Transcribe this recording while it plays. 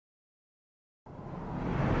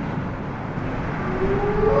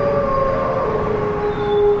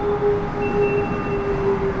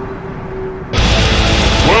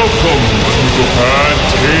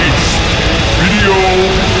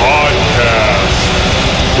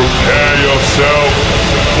Prepare yourself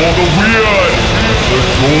for the weird, the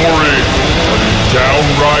gory, and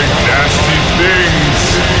downright nasty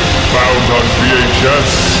things found on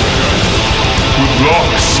VHS. Good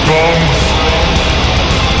luck,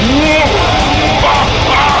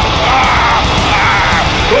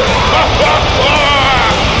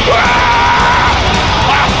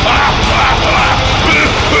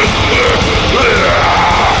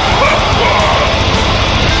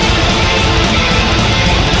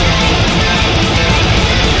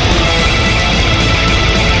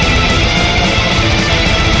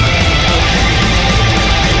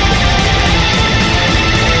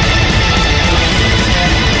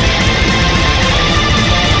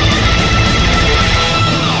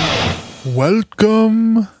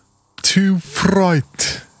 Welcome to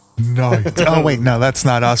Fright Night. Oh, wait, no, that's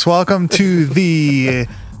not us. Welcome to the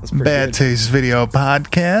Bad Taste Video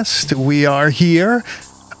Podcast. We are here,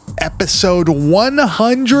 episode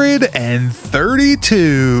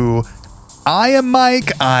 132. I am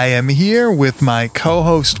Mike. I am here with my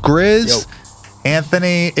co-host Grizz. Yo.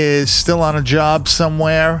 Anthony is still on a job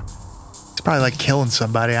somewhere. He's probably like killing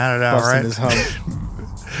somebody. I don't know, Busting right? his hump.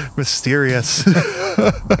 Mysterious.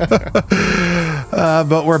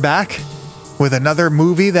 But we're back with another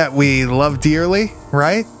movie that we love dearly,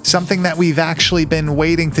 right? Something that we've actually been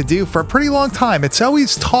waiting to do for a pretty long time. It's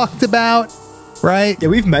always talked about, right? Yeah,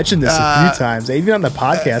 we've mentioned this a few times. Even on the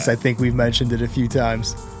podcast, I think we've mentioned it a few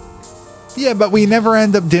times. Yeah, but we never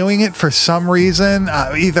end up doing it for some reason.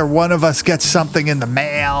 Either one of us gets something in the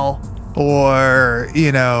mail, or,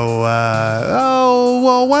 you know, oh,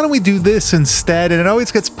 well, why don't we do this instead? And it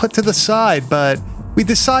always gets put to the side, but we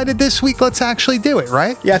decided this week, let's actually do it,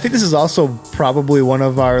 right? Yeah, I think this is also probably one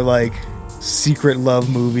of our, like, secret love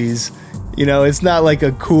movies. You know, it's not like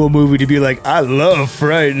a cool movie to be like, I love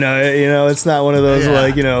Fright Night. You know, it's not one of those,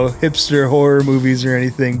 like, you know, hipster horror movies or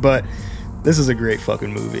anything, but this is a great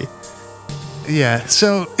fucking movie. Yeah,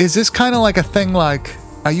 so is this kind of like a thing like,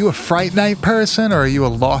 are you a Fright Night person or are you a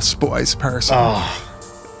Lost Boys person?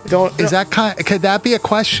 Could that be a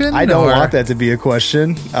question? I don't want that to be a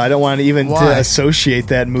question. I don't want to even to associate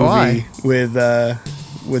that movie with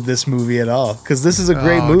this movie at all. Because this is a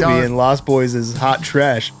great movie and Lost Boys is hot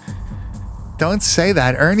trash. Don't say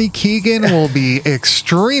that. Ernie Keegan will be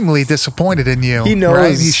extremely disappointed in you. He knows.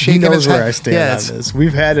 Right? He's shaking knows his where head. I stand on this.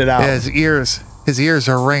 We've had it out. Yeah, his ears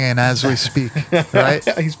are ringing as we speak. Right?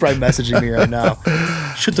 He's probably messaging me right now.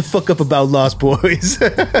 Shut the fuck up about Lost Boys. I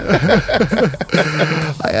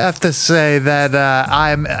have to say that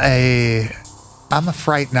I'm a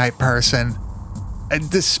Fright Night person,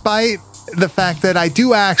 despite the fact that I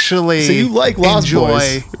do actually. So you like Lost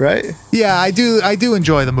Boys, right? Yeah, I do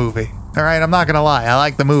enjoy the movie. All right, I'm not gonna lie, I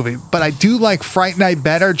like the movie, but I do like Fright Night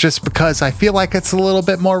better just because I feel like it's a little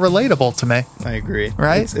bit more relatable to me. I agree.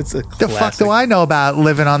 Right? It's a classic. The fuck do I know about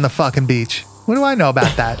living on the fucking beach? What do I know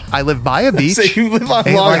about that? I live by a beach. So you live on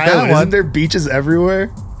Ain't Long like that Island? one. Isn't there beaches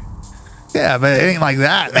everywhere? Yeah, but it ain't like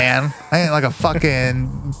that, man. I ain't like a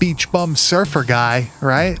fucking beach bum surfer guy,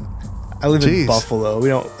 right? I live in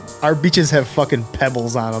Buffalo. Our beaches have fucking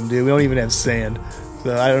pebbles on them, dude. We don't even have sand.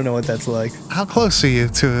 So I don't know what that's like. How close are you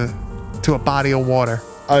to a body of water?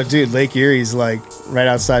 Oh, dude, Lake Erie's like right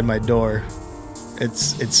outside my door.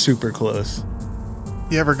 It's super close.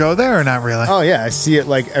 You ever go there or not really? Oh yeah, I see it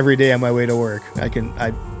like every day on my way to work.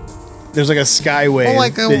 There's like a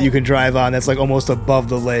skyway that you can drive on that's like almost above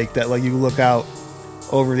the lake that like you look out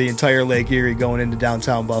over the entire Lake Erie going into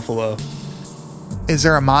downtown Buffalo. Is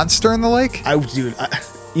there a monster in the lake?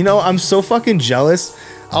 I'm so fucking jealous.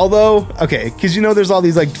 Although, okay, because there's all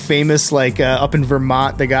these like famous like up in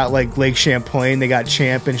Vermont, they got like Lake Champlain, they got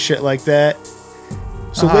Champ and shit like that.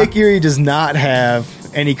 So Lake Erie does not have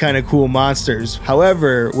any kind of cool monsters.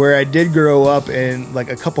 However, where I did grow up in like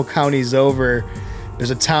a couple counties over,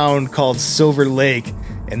 there's a town called Silver Lake,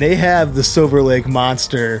 and they have the Silver Lake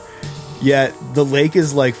monster. Yet the lake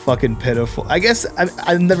is like fucking pitiful. I guess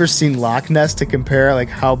I've never seen Loch Ness to compare like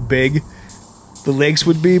how big the lakes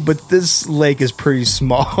would be, but this lake is pretty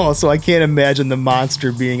small, so I can't imagine the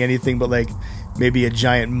monster being anything but like maybe a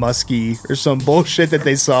giant muskie or some bullshit that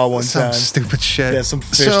they saw one time. Some stupid shit. Yeah, some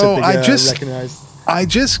fish that they recognized. I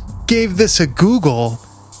just gave this a Google,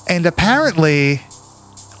 and apparently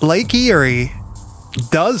Lake Erie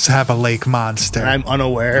does have a lake monster. I'm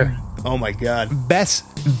unaware. Oh my god.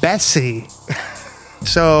 Bessie.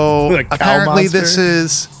 So apparently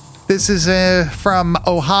monster? This is from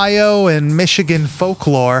Ohio and Michigan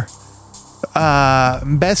folklore.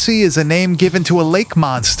 Bessie is a name given to a lake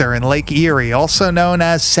monster in Lake Erie, also known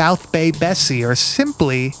as South Bay Bessie, or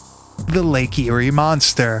simply the Lake Erie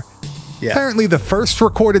Monster. Yeah. Apparently, the first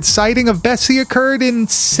recorded sighting of Bessie occurred in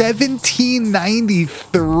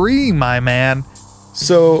 1793, my man.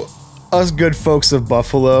 So, us good folks of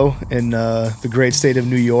Buffalo in the great state of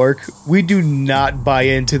New York, we do not buy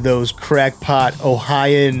into those crackpot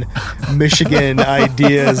Ohioan, Michigan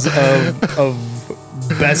ideas of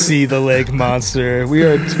Bessie the lake monster. We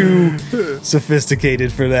are too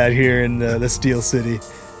sophisticated for that here in the Steel City.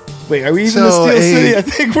 Wait, are we even the Steel City? I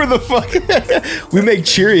think we're the fuck. We make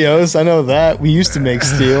Cheerios. I know that. We used to make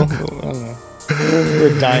steel. I don't know.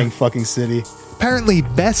 We're a dying fucking city. Apparently,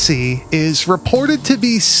 Bessie is reported to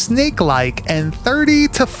be snake-like and 30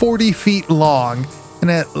 to 40 feet long and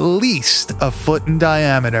at least a foot in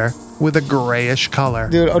diameter with a grayish color.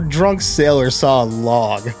 Dude, a drunk sailor saw a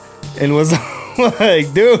log and was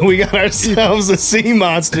like, dude, we got ourselves a sea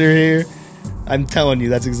monster here. I'm telling you,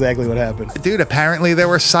 that's exactly what happened. Dude, apparently there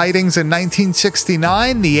were sightings in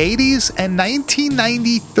 1969, the 80s, and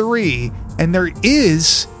 1993, and there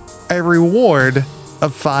is a reward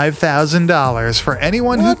of $5,000 for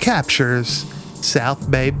anyone who captures South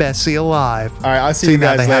Bay Bessie alive. All right, I'll see you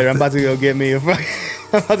now guys they later. have I'm about to go get me a I'm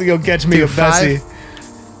about to go catch me a Bessie.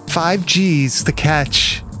 5 G's to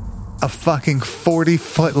catch a fucking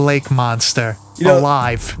 40-foot lake monster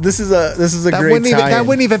alive. This is a great time. That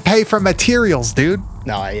wouldn't even pay for materials, dude.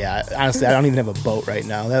 No, yeah. Honestly, I don't even have a boat right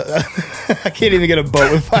now. I can't even get a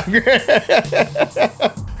boat with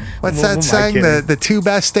 $5,000. What's that saying? The 2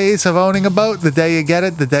 best days of owning a boat: the day you get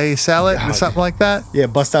it, the day you sell it, or something like that. Yeah,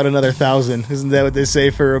 bust out another 1,000. Isn't that what they say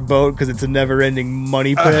for a boat? Because it's a never-ending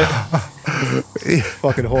money pit.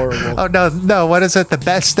 Fucking horrible. Oh no! What is it? The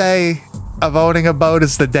best day of owning a boat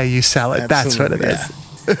is the day you sell it. Absolutely, that's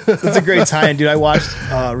what it is. It's a great time, dude. I watched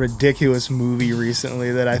a ridiculous movie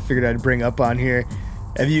recently that I figured I'd bring up on here.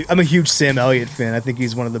 I'm a huge Sam Elliott fan. I think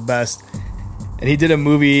he's one of the best. And he did a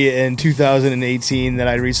movie in 2018 that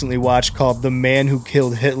I recently watched called The Man Who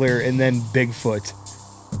Killed Hitler and Then Bigfoot.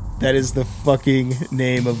 That is the fucking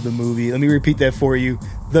name of the movie. Let me repeat that for you.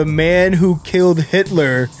 The Man Who Killed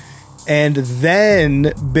Hitler and Then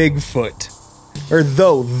Bigfoot. Or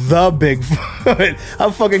the Bigfoot. How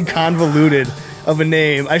fucking convoluted of a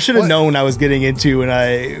name. I should have known I was getting into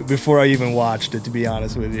before I even watched it, to be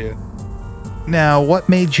honest with you. Now, what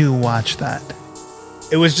made you watch that?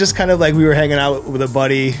 It was just kind of like we were hanging out with a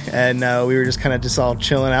buddy, and we were just kind of just all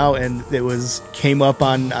chilling out, and came up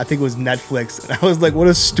on, I think it was Netflix, and I was like, what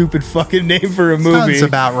a stupid fucking name for a movie. Sounds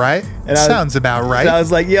about right. Sounds about right. I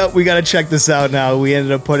was like, yep, we got to check this out now. We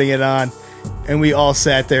ended up putting it on, and we all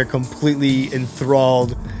sat there completely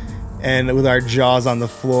enthralled and with our jaws on the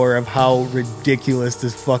floor of how ridiculous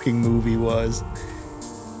this fucking movie was.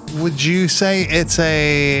 Would you say it's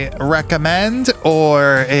a recommend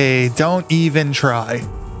or a don't even try?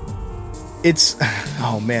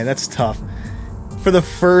 Oh man, that's tough. For the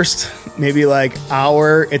first maybe like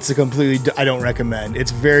hour, it's a completely, I don't recommend.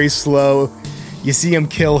 It's very slow. You see him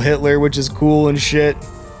kill Hitler, which is cool and shit.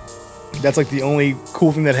 That's like the only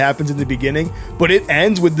cool thing that happens in the beginning. But it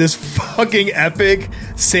ends with this fucking epic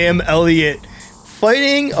Sam Elliott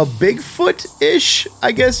fighting a Bigfoot-ish,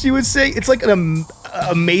 I guess you would say. It's like an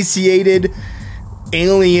emaciated,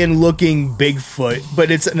 alien-looking Bigfoot,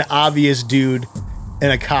 but it's an obvious dude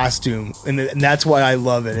in a costume, and that's why I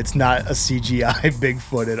love it. It's not a CGI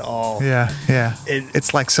Bigfoot at all. Yeah.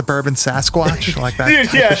 It's like suburban Sasquatch, like that.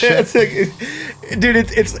 Dude, yeah, it's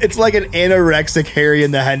like an anorexic Harry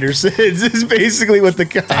and the Hendersons. It's basically what the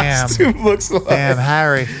costume looks like. Damn,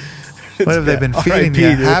 Harry. What have they been feeding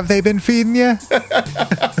you? Dude. Have they been feeding you?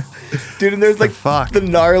 Dude, and there's like the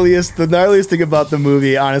gnarliest thing about the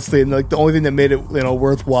movie, honestly, and like the only thing that made it,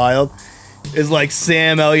 worthwhile is like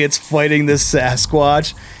Sam Elliott's fighting this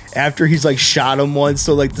Sasquatch after he's like shot him once,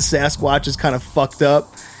 so like the Sasquatch is kind of fucked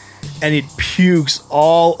up, and it pukes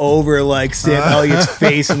all over like Sam Elliott's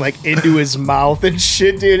face and like into his mouth and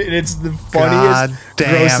shit, dude. And it's the funniest,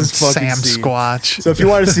 grossest fucking scene. Squatch. So if you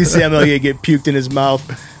want to see Sam Elliott get puked in his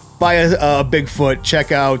mouth by a Bigfoot,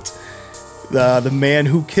 check out the Man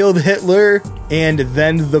Who Killed Hitler and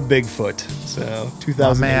Then the Bigfoot. So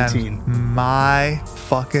 2018. My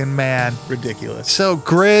fucking man. Ridiculous. So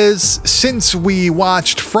Grizz, since we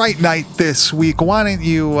watched Fright Night this week, why don't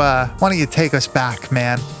you take us back,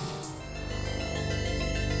 man?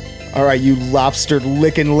 All right, you lobster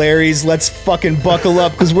licking Larrys, let's fucking buckle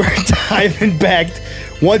up because we're diving back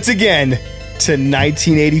once again to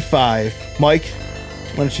 1985. Mike,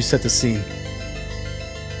 why don't you set the scene?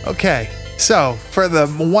 Okay. So, for the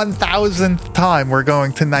 1,000th time, we're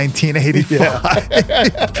going to 1985.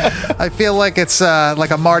 Yeah. I feel like it's like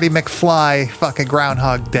a Marty McFly fucking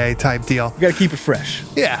Groundhog Day type deal. You gotta keep it fresh.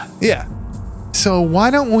 Yeah. So, why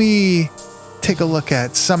don't we take a look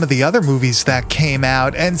at some of the other movies that came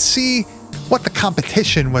out and see what the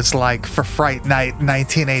competition was like for Fright Night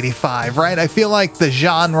 1985, right? I feel like the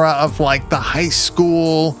genre of like the high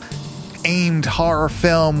school aimed horror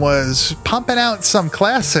film was pumping out some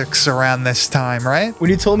classics around this time, right?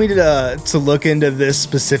 When you told me to look into this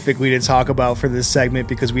specifically to talk about for this segment,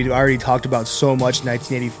 because we'd already talked about so much in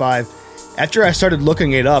 1985, after I started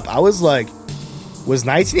looking it up, I was like, was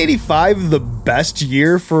 1985 the best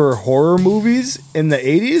year for horror movies in the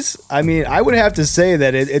 80s? I mean, I would have to say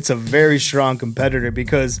that it's a very strong competitor,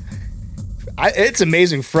 because it's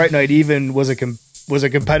amazing Fright Night even was a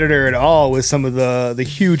competitor at all with some of the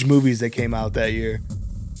huge movies that came out that year.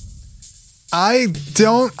 I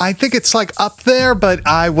think it's like up there, but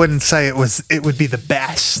I wouldn't say it would be the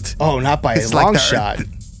best. Oh, not by a long shot.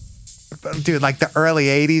 Dude, like the early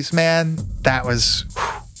 80s, man, that was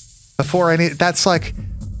before any, that's like,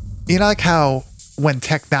 you know, like how when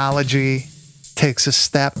technology takes a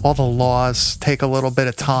step, all the laws take a little bit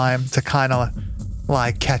of time to kind of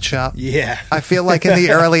like catch up. Yeah. I feel like in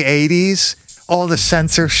the early 80s, all the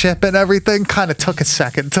censorship and everything kind of took a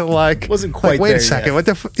second to like, wasn't quite wait there a second.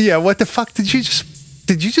 yet. What the fuck did you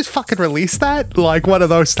just fucking release that? Like one of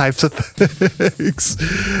those types of things.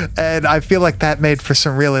 And I feel like that made for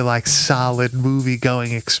some really like solid movie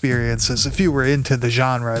going experiences if you were into the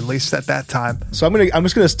genre, at least at that time. So I'm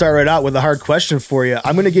just gonna start right out with a hard question for you.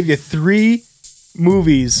 I'm gonna give you 3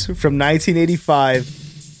 movies from 1985,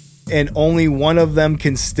 and only one of them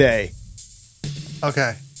can stay.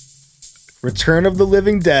 Okay. Return of the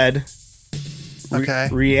Living Dead. Okay.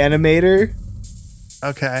 Reanimator.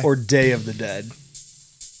 Okay. Or Day of the Dead.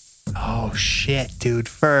 Oh shit, dude.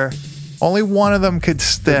 For only one of them could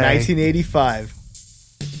stay. For 1985.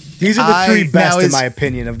 These are the 3 best in my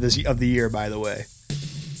opinion of the year, by the way.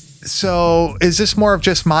 So is this more of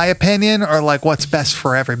just my opinion or like what's best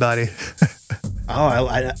for everybody?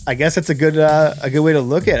 Oh, I guess that's a good way to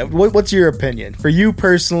look at it. What's your opinion? For you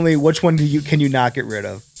personally, which one can you not get rid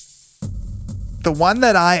of? The one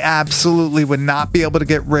that I absolutely would not be able to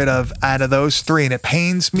get rid of out of those 3, and it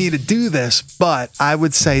pains me to do this, but I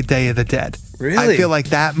would say Day of the Dead. Really? I feel like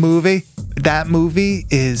that movie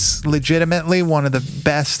is legitimately one of the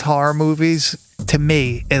best horror movies, to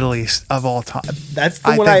me at least, of all time. That's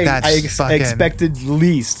the one I expected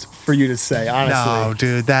least for you to say, honestly. No,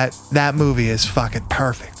 dude, that movie is fucking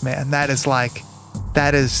perfect, man. That is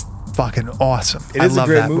fucking awesome. It is I love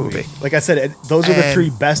a great that movie. Like I said, those are the 3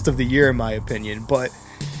 best of the year in my opinion, but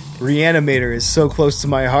Reanimator is so close to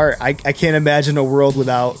my heart. I can't imagine a world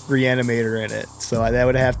without Reanimator in it, so that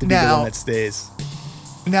would have to be the one that stays.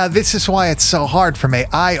 Now, this is why it's so hard for me.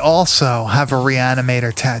 I also have a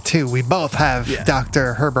Reanimator tattoo. We both have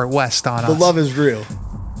Dr. Herbert West on us. The love is real.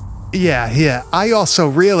 Yeah. I also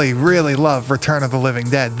really, really love Return of the Living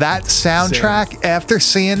Dead. That soundtrack, after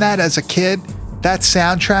seeing that as a kid, that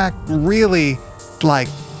soundtrack really like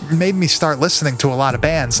made me start listening to a lot of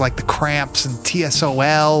bands like the Cramps and TSOL,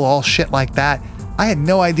 all shit like that. I had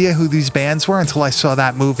no idea who these bands were until I saw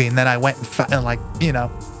that movie, and then I went and like, you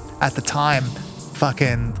know, at the time,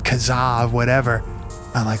 fucking Kazaa, whatever.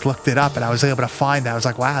 I like looked it up and I was able to find it. I was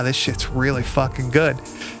like, wow, this shit's really fucking good.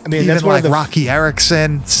 I mean, even that's one like of the Rocky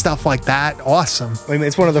Erickson, stuff like that. Awesome. I mean,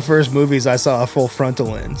 it's one of the first movies I saw a full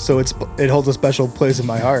frontal in, so it holds a special place in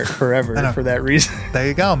my heart forever for that reason. There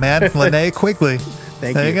you go, man. Linnea Quigley.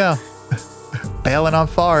 Thank you. There you go. Bailing on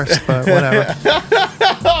Forrest, but whatever.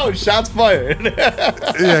 Oh, shots fired.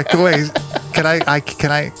 Yeah, wait.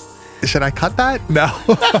 Should I cut that? No.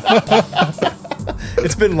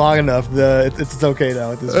 It's been long enough. It's okay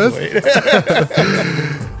now at this point.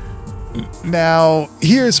 Now,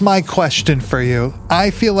 here's my question for you. I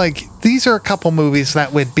feel like these are a couple movies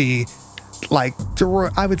that would be like,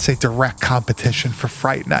 I would say direct competition for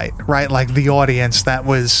Fright Night, right? Like the audience that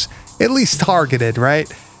was at least targeted,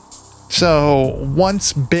 right? So,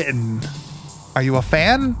 Once Bitten, are you a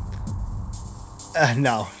fan?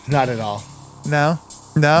 No, not at all. No?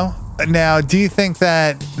 Now, do you think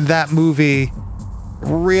that movie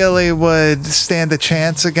really would stand a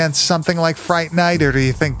chance against something like Fright Night, or do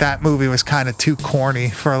you think that movie was kind of too corny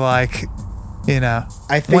for like, you know,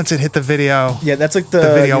 I think once it hit the video? Yeah, that's like the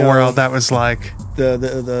video world. That was like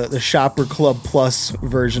the Shopper Club Plus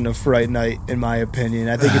version of Fright Night, in my opinion.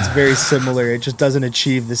 I think it's very similar. It just doesn't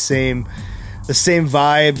achieve the same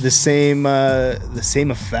vibe, the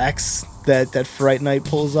same effects that Fright Night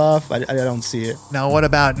pulls off. I don't see it. Now, what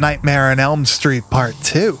about Nightmare on Elm Street Part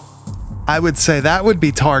 2? I would say that would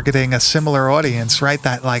be targeting a similar audience, right?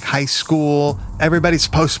 That like high school, everybody's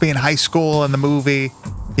supposed to be in high school in the movie.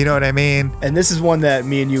 You know what I mean? And this is one that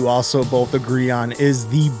me and you also both agree on is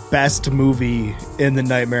the best movie in the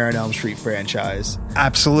Nightmare on Elm Street franchise.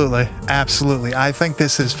 Absolutely. Absolutely. I think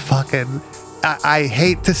this is fucking... I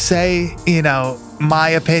hate to say, my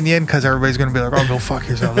opinion, because everybody's going to be like, oh, go fuck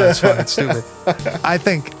yourself. That's fucking stupid. I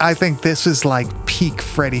think this is like peak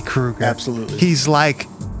Freddy Krueger. Absolutely.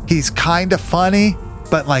 He's kind of funny,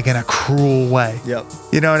 but like in a cruel way. Yep.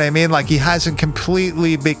 You know what I mean? Like he hasn't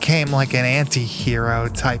completely became like an anti-hero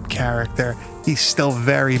type character. He's still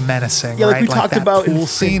very menacing. Yeah, like right? we talked that about pool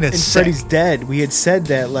scene in is Freddy's sick. Dead. We had said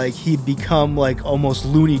that like he'd become like almost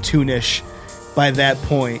Looney Tune-ish by that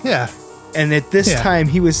point. Yeah. And at this time,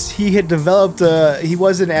 he had developed. He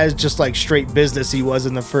wasn't as just like straight business he was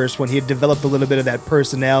in the first one. He had developed a little bit of that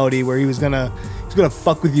personality where he was gonna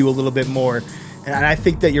fuck with you a little bit more. And I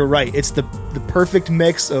think that you're right. It's the perfect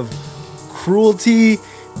mix of cruelty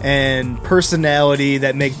and personality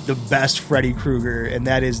that make the best Freddy Krueger, and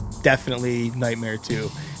that is definitely Nightmare 2.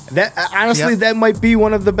 That honestly, that might be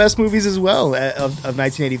one of the best movies as well of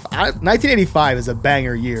 1985. 1985 is a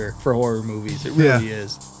banger year for horror movies. It really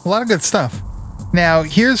is. A lot of good stuff. Now,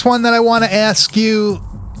 here's one that I want to ask you.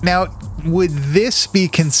 Now, would this be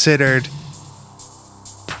considered,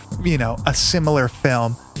 a similar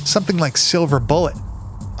film? Something like Silver Bullet.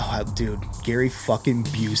 Oh, dude. Gary fucking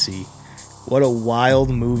Busey. What a wild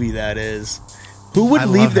movie that is. Who would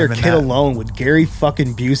leave their kid alone with Gary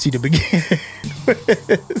fucking Busey to begin with?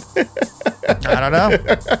 I don't know.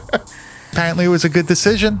 Apparently it was a good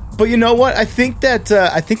decision. But you know what? I think that's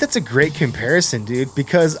a great comparison, dude,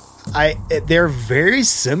 because they're very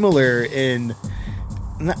similar in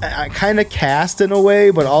kind of cast in a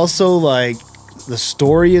way, but also like the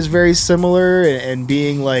story is very similar and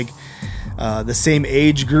being like the same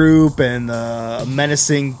age group and a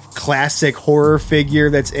menacing classic horror figure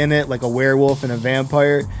that's in it, like a werewolf and a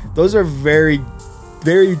vampire. Those are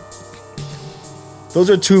those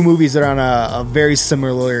are two movies that are on a very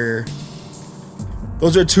similar.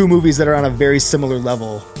 Those are two movies that are on a very similar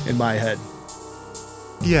level in my head.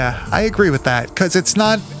 Yeah, I agree with that because it's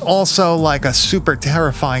not also like a super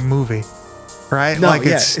terrifying movie, right? No, like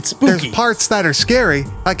it's spooky. There's parts that are scary.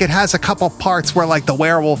 Like it has a couple parts where like the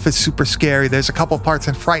werewolf is super scary. There's a couple parts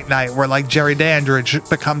in Fright Night where like Jerry Dandridge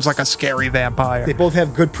becomes like a scary vampire. They both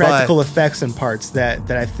have good practical effects and parts that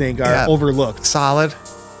I think are overlooked. Solid.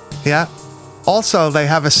 Yeah. Also, they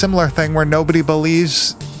have a similar thing where nobody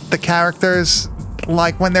believes the characters.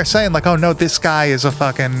 Like when they're saying like, oh no, this guy is a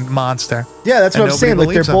fucking monster. Yeah, that's what I'm saying. Like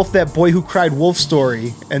they're him. both that Boy Who Cried Wolf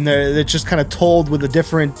story, and they're just kind of told with a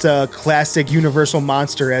different classic universal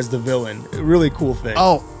monster as the villain. A really cool thing.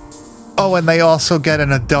 Oh, and they also get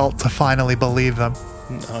an adult to finally believe them.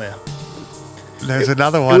 Oh yeah. There's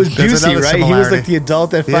another one. It was Busey, right? Similarity. He was like the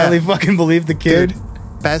adult that finally fucking believed the kid.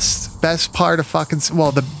 Dude, best part of fucking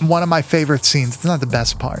one of my favorite scenes. It's not the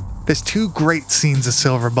best part. There's two great scenes of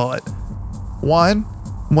Silver Bullet. One,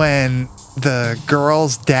 when the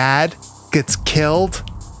girl's dad gets killed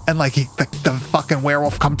and like the fucking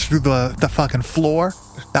werewolf comes through the fucking floor.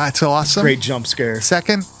 That's awesome. Great jump scare.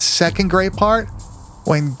 Second great part,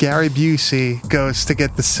 when Gary Busey goes to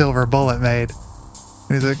get the Silver Bullet made.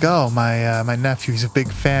 And he's like, oh, my nephew's a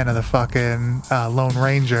big fan of the fucking Lone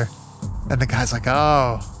Ranger. And the guy's like,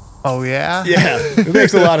 oh yeah? Yeah, it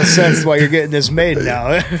makes a lot of sense why you're getting this made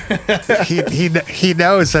now. he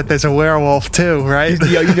knows that there's a werewolf too, right?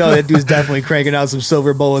 You know that dude's definitely cranking out some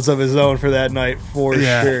silver bullets of his own for that night, for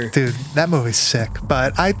sure. Dude, that movie's sick.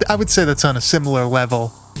 But I would say that's on a similar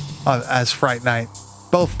level as Fright Night.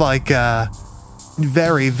 Both like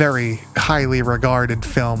very, very highly regarded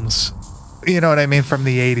films. You know what I mean? From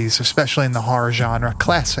the 80s, especially in the horror genre.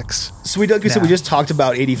 Classics. So we just talked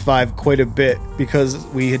about 85 quite a bit because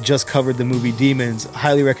we had just covered the movie Demons.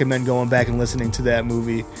 Highly recommend going back and listening to that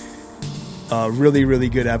movie. Really, really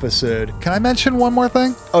good episode. Can I mention one more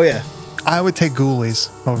thing? Oh, yeah. I would take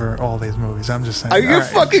Ghoulies over all these movies. I'm just saying. Are you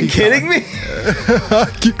fucking kidding me?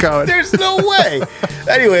 Keep going. There's no way.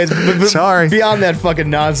 Anyways, sorry. Beyond that fucking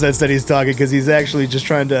nonsense that he's talking, because he's actually just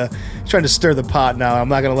trying to stir the pot now. I'm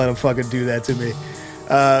not gonna let him fucking do that to me.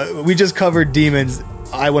 We just covered Demons.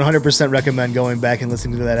 I 100% recommend going back and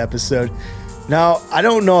listening to that episode. Now, I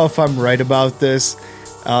don't know if I'm right about this.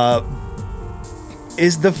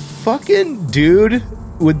 Is the fucking dude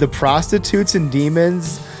with the prostitutes and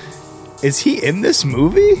demons? Is he in this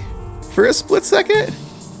movie for a split second?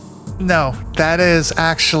 No, that is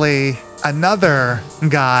actually another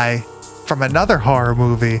guy from another horror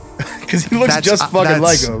movie. Because he looks just fucking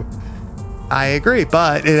like him. I agree,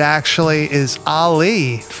 but it actually is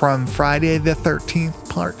Ali from Friday the 13th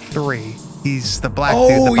Part 3. He's the black dude.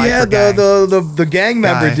 Oh The yeah, biker gang. the gang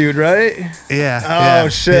member Guy. dude, right? Yeah. Oh yeah,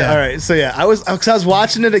 shit! yeah. All right, so yeah, I was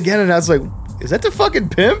watching it again, and I was like, "Is that the fucking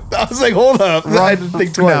pimp?" I was like, "Hold up!" I had to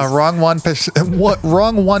think twice. No, wrong 1%. What?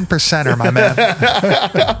 Wrong 1%er, my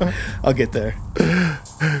man. I'll get there.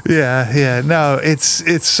 Yeah. No,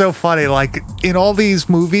 it's so funny. Like in all these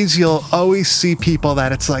movies, you'll always see people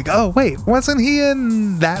that it's like, oh wait, wasn't he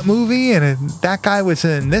in that movie? And that guy was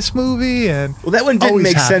in this movie. And Well, that one didn't always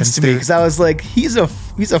make happens, sense to me dude. because I was like, he's a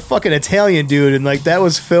fucking Italian dude, and like that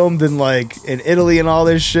was filmed in like in Italy and all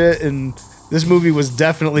this shit, and this movie was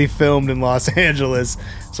definitely filmed in Los Angeles,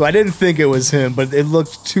 so I didn't think it was him, but it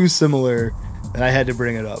looked too similar, and I had to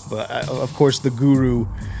bring it up. But of course, the guru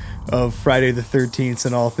of Friday the 13th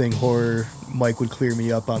and all thing horror, Mike would clear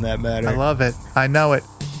me up on that matter. I love it. I know it.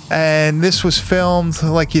 And this was filmed,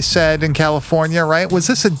 like you said, in California, right? Was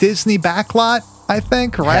this a Disney backlot? I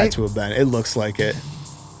think, right? Had to have been. It looks like it.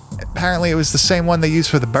 Apparently, it was the same one they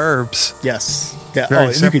used for the Burbs. Yes. Yeah.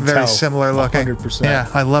 Very, you could very tell. similar looking. 100%. Yeah,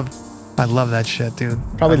 I love that shit, dude.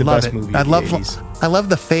 Probably I the love best it. movie I of the love 80s. I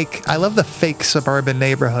love the fake suburban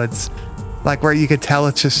neighborhoods, like where you could tell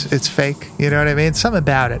it's fake. You know what I mean? Something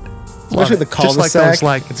about it. Love Especially it. the Just like cul-de-sac. those,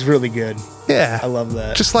 like It's really good. yeah, I love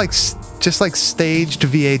that. just like staged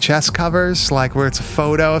VHS covers, like where it's a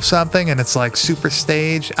photo of something and it's like super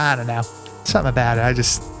staged. I don't know, something about it. I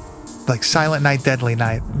just like Silent Night, Deadly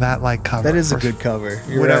Night. That like cover. That is a for good cover.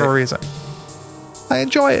 You're whatever right. reason. I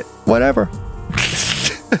enjoy it. Whatever.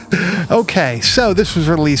 Okay, so this was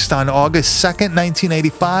released on August 2nd,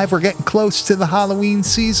 1985. We're getting close to the Halloween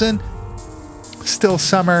season. Still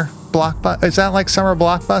summer blockbuster. Is that like summer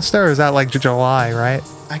blockbuster or is that like July, right?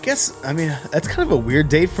 I guess, I mean, that's kind of a weird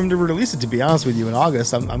date for him to release it, to be honest with you, in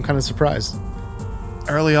August. I'm kind of surprised.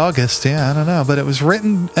 Early August, yeah, I don't know. But it was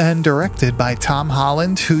written and directed by Tom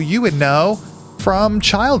Holland, who you would know from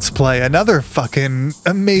Child's Play, another fucking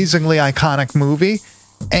amazingly iconic movie.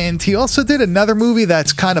 And he also did another movie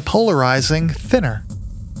that's kind of polarizing, Thinner.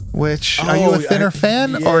 Which, are you a Thinner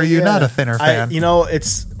fan or are you not a Thinner fan?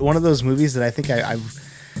 It's one of those movies that I think I've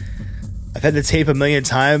had the tape a million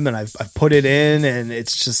times and I've put it in and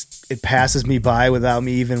it passes me by without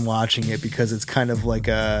me even watching it because it's kind of like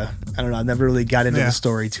I don't know, I've never really got into the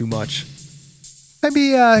story too much.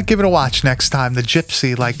 Maybe give it a watch next time. The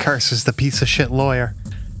gypsy like curses the piece of shit lawyer.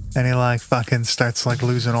 And he like fucking starts like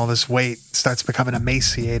losing all this weight, starts becoming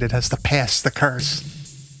emaciated, has to pass the curse.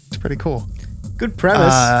 It's pretty cool. Good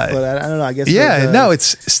premise, but I don't know. I guess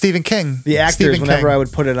it's Stephen King. The actors, Stephen whenever King. I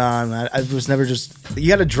would put it on, I was never just. You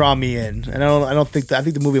got to draw me in, and I think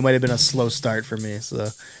the movie might have been a slow start for me. So,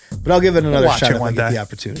 but I'll give it another Watch shot it if I one get day. the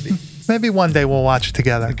opportunity. Maybe one day we'll watch it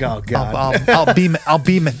together. Oh, God. I'll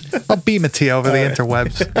beam it to you over the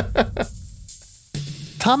interwebs.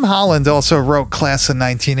 Tom Holland also wrote Class of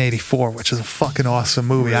 1984, which is a fucking awesome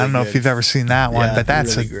movie. Really I don't know good. if you've ever seen that one, Yeah, but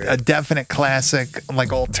that's really great. a definite classic,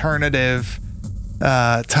 like alternative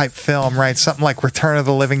type film, right? Something like Return of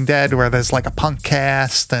the Living Dead, where there's like a punk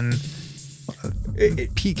cast and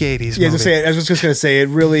peak 80s Yeah, movie. I was just gonna say it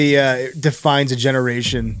really defines a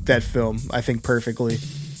generation. That film, I think, perfectly.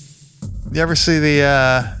 You ever see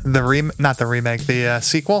the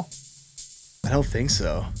sequel? I don't think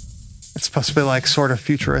so. It's supposed to be like sort of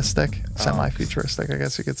futuristic, semi-futuristic, I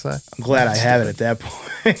guess you could say. I'm glad I have it at that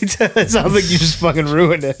point. It sounds like you just fucking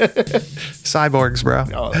ruined it. Cyborgs, bro.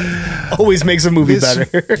 Always makes a movie This-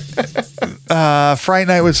 better. Fright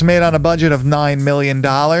Night was made on a budget of $9 million.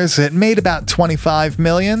 It made about $25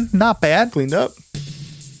 million. Not bad. Cleaned up.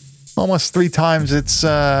 Almost 3 times its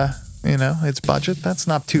budget. That's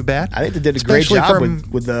not too bad. I think they did a great Especially job from-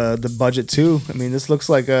 with the budget too. I mean, this looks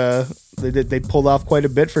like they pulled off quite a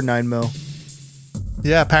bit for $9 million.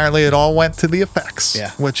 Yeah, apparently it all went to the effects. Yeah.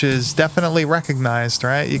 Which is definitely recognized,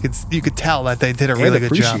 right? You could tell that they did a really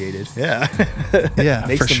good job. Appreciated. Yeah. Yeah,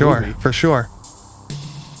 Makes for the sure. movie. For sure.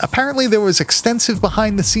 Apparently there was extensive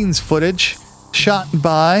behind the scenes footage shot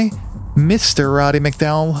by Mr. Roddy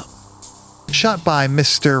McDowell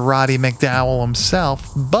himself,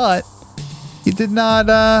 but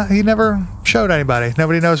he never showed anybody.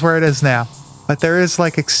 Nobody knows where it is now. But there is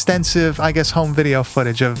like extensive, I guess, home video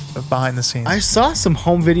footage of behind the scenes. I saw some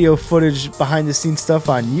home video footage behind the scenes stuff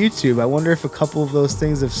on YouTube. I wonder if a couple of those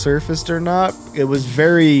things have surfaced or not. It was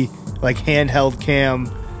very like handheld cam,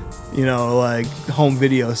 like home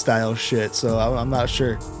video style shit. So I'm not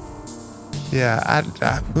sure. Yeah,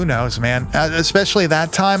 who knows, man? Especially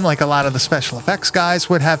that time, like a lot of the special effects guys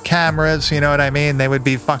would have cameras, you know what I mean? They would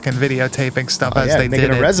be fucking videotaping stuff as they making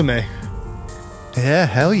did a it. resume. Yeah,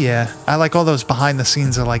 hell yeah. I like all those behind the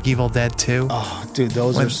scenes of like Evil Dead 2. Oh, dude,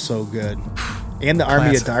 those are so good. And the Army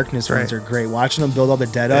of Classic. Darkness Right. ones are great. Watching them build all the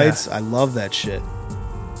Deadites, I love that shit.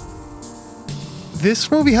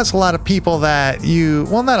 This movie has a lot of people that you,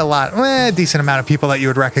 well, not a lot, a decent amount of people that you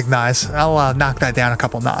would recognize. I'll knock that down a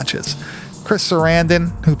couple notches. Chris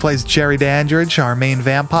Sarandon, who plays Jerry Dandridge, our main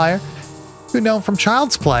vampire, you know him from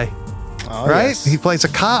Child's Play, Oh, right? yes. He plays a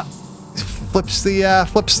cop, flips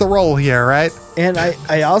the role here, right? And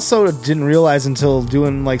I also didn't realize until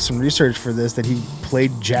doing like some research for this that he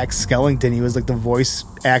played Jack Skellington. He was like the voice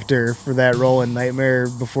actor for that role in Nightmare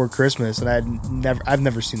Before Christmas, and I've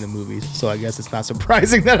never seen the movie, so I guess it's not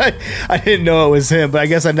surprising that I didn't know it was him. But I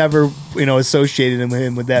guess I never associated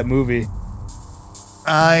him with that movie.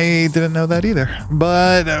 I didn't know that either.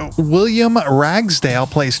 But William Ragsdale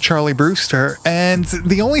plays Charlie Brewster. And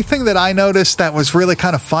the only thing that I noticed that was really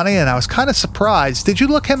kind of funny, and I was kind of surprised, did you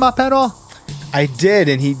look him up at all? I did,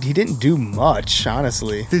 and he didn't do much,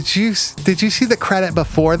 honestly. Did you see the credit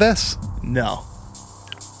before this? No.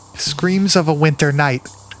 Screams of a Winter Night.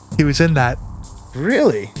 He was in that.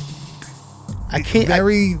 Really? I can't.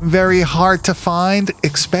 Very, very hard to find,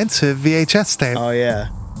 expensive VHS tape. Oh yeah,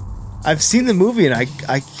 I've seen the movie and I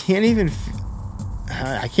can't even.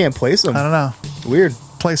 I can't place him. I don't know. Weird.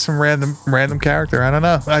 Play some random character. I don't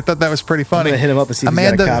know. I thought that was pretty I'm funny. gonna hit him up and see if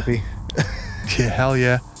he's got a copy. Yeah, hell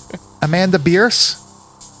yeah. Amanda Bierce,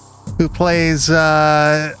 who plays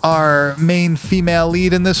our main female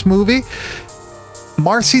lead in this movie.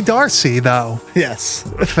 Marcy Darcy, though. Yes.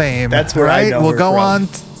 Fame. That's where I right? know We'll her go from. on.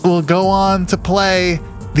 We'll go on to play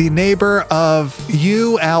the neighbor of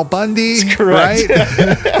you, Al Bundy. That's correct.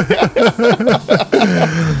 Right?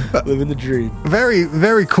 Living the dream. Very,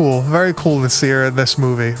 very cool. Very cool to see her in this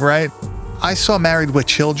movie, right? I saw Married with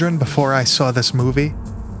Children before I saw this movie.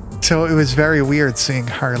 So it was very weird seeing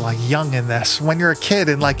her like young in this. When you're a kid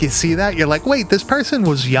and like you see that, you're like, wait, this person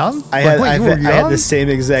was young? I had the same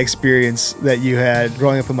exact experience that you had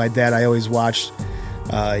growing up with my dad. I always watched,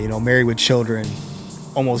 Married with Children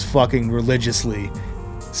almost fucking religiously.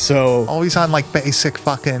 So Always on like basic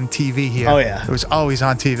fucking TV here. Oh, yeah. It was always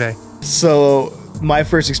on TV. So my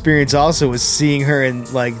first experience also was seeing her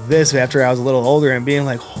in like this after I was a little older and being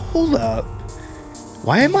like, hold up.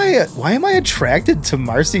 Why am I attracted to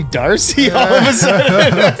Marcy Darcy all of a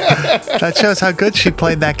sudden? That shows how good she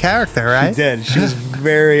played that character, right? She did. She was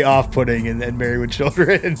very off-putting in Married with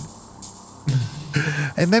Children.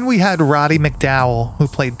 And then we had Roddy McDowell, who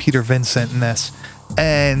played Peter Vincent in this.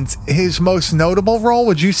 And his most notable role,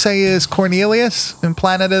 would you say, is Cornelius in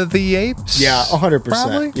Planet of the Apes? Yeah, 100%.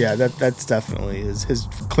 Probably? Yeah, that's definitely his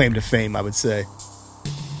claim to fame, I would say.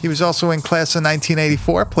 He was also in Class of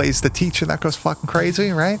 1984, plays the teacher that goes fucking crazy,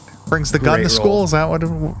 right? Brings the gun Great to school.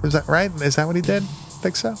 role. Is that right? Is that what he did?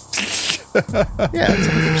 Think so? Yeah, that's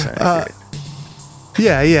 100% accurate.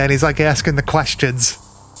 Yeah, and he's like asking the questions.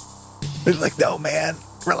 He's like, no, man,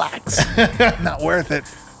 relax. Not worth it.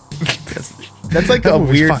 That's like That a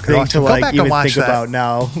movie's weird fucking thing awesome. to Go like back even and watch think that. about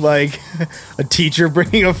now. Like a teacher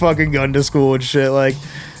bringing a fucking gun to school and shit. Like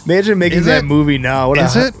imagine making Is that it? movie now. What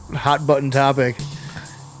Is a it? hot button topic.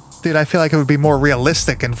 Dude, I feel like it would be more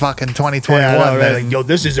realistic in fucking 2021. Yeah, I know, right? than- Like, yo,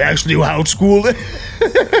 this is actually how school is.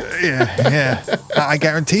 yeah. I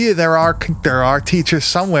guarantee you there are teachers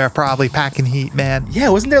somewhere probably packing heat, man. Yeah,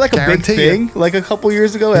 wasn't there like a big Guarantee thing like a couple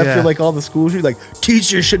years ago after Yeah. like all the schools like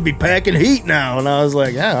teachers should be packing heat now, and I was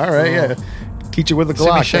like, yeah, all right, yeah, teacher with a See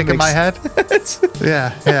me Glock. shaking my head?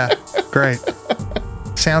 Yeah. Great.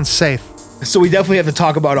 Sounds safe. So we definitely have to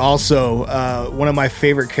talk about also one of my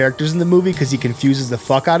favorite characters in the movie because he confuses the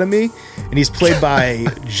fuck out of me, and he's played by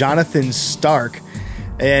Jonathan Stark,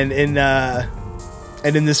 and in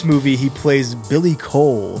this movie he plays Billy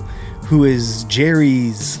Cole, who is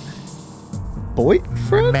Jerry's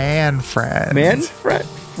boyfriend,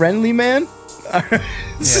 friendly man.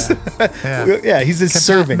 Yeah. Yeah, he's his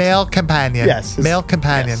servant. Male companion. Yes, Male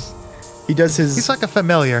companion. yes. He does his. He's like a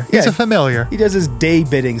familiar. Yeah. He's a familiar. He does his day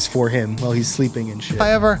biddings for him while he's sleeping and shit.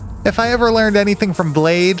 If I ever learned anything from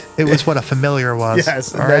Blade, it was what a familiar was.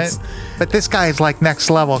 Yes, all right. that's- But this guy is like next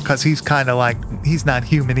level because he's kind of like he's not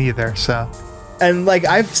human either. So And like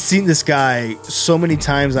I've seen this guy so many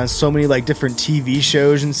times on so many like different TV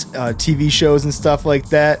shows and stuff like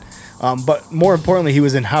that. But more importantly, he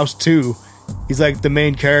was in House 2. He's like the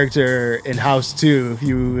main character in House 2. If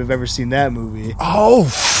you have ever seen that movie, oh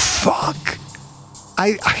fuck,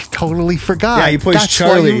 I totally forgot. yeah, he plays That's why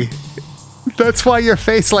Charlie. that's why your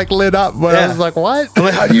face like lit up. But I Yeah. was like, what? I'm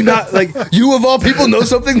like, how do you not like you of all people know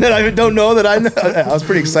something that I don't know that I know? I was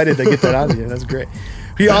pretty excited to get that on you. That's great.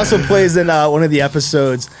 He also plays in one of the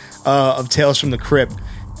episodes of Tales from the Crypt.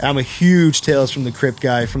 I'm a huge Tales from the Crypt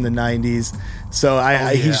guy from the 90s. So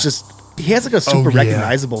he's just he has like a super yeah.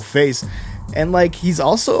 recognizable face. And like he's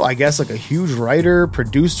also, I guess, like a huge writer,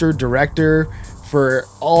 producer, director for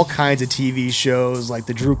all kinds of TV shows, like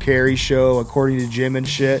the Drew Carey Show, According to Jim and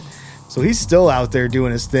shit. So he's still out there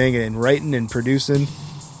doing his thing and writing and producing.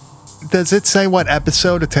 Does it say what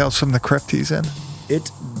episode of Tales from the Crypt he's in?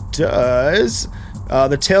 It does.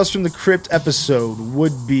 The Tales from the Crypt episode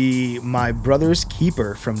would be My Brother's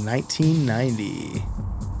Keeper from 1990.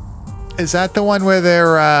 Is that the one where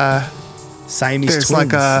they're Siamese there's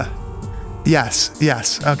twins. like a yes,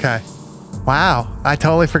 okay. Wow, I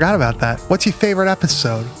totally forgot about that. What's your favorite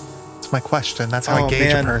episode? That's my question. That's how I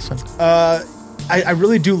gauge a person. I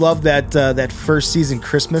really do love that first season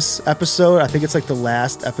Christmas episode. I think it's like the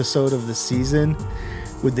last episode of the season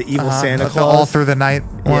with the evil Santa The Claus. All Through the Night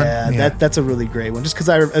one? Yeah. That's a really great one. Just because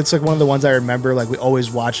it's like one of the ones I remember like we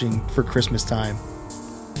always watching for Christmas time.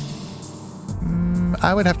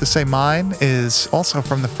 I would have to say mine is also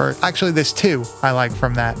from the first. Actually, there's two I like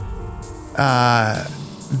from that.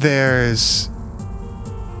 There's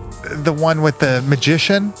the one with the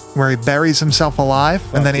magician where he buries himself alive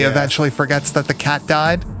and then he eventually forgets that the cat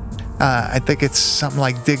died. I think it's something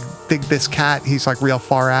like dig this cat. He's like real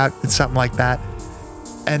far out. It's something like that.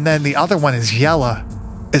 And then the other one is Yella,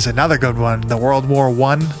 is another good one. The World War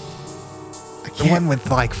I. The one with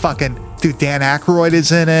like fucking dude, Dan Aykroyd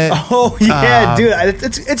is in it. Oh yeah, dude,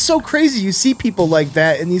 it's so crazy. You see people like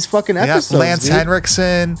that in these fucking episodes. Lance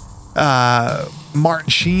Henriksen, Martin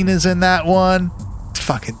Sheen is in that one.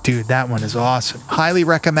 Fucking dude, that one is awesome. Highly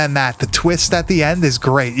recommend that. The twist at the end is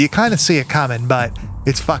great. You kind of see it coming, but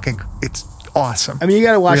it's awesome. I mean, you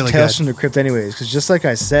gotta watch Really Tales good. from the Crypt anyways, because just like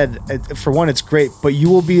I said, for one, it's great, but you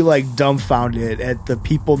will be like dumbfounded at the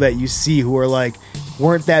people that you see who are like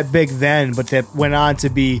weren't that big then, but that went on to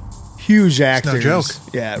be huge actors. no joke.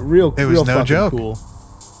 Yeah, real no fucking joke. cool.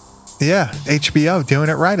 Yeah, HBO doing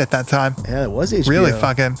it right at that time. Yeah, it was HBO. Really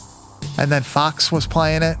fucking. And then Fox was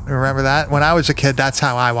playing it. Remember that? When I was a kid, that's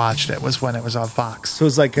how I watched it. Was when it was on Fox. So it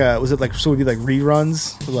was like, so it would be like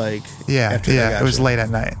reruns, like after It was late at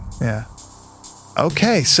night. Yeah.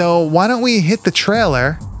 Okay, so why don't we hit the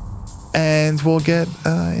trailer, and we'll get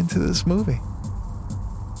into this movie.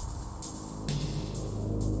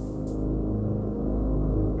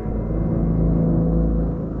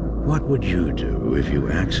 What would you do if you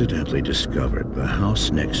accidentally discovered the house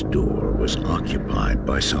next door was occupied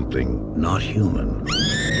by something not human?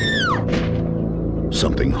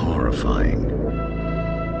 Something horrifying.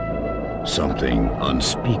 Something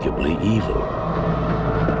unspeakably evil.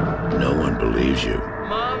 No one believes you.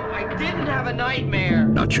 Mom, I didn't have a nightmare.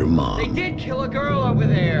 Not your They mom. did kill a girl over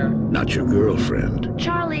there. Not your girlfriend.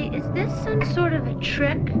 Charlie, is this some sort of a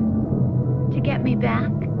trick to get me back?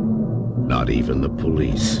 Not even the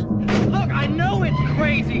police. Look, I know it's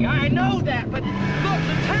crazy. I know that, but look,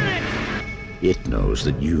 Lieutenant! It knows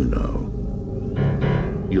that you know.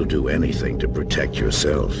 You'll do anything to protect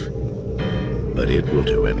yourself. But it will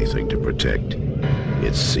do anything to protect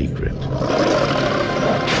its secret.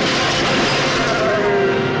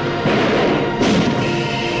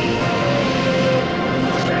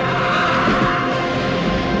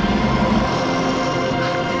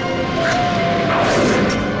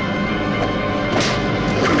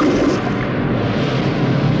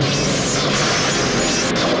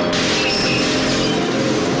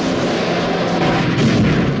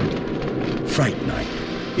 Fright Night.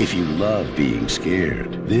 If you love being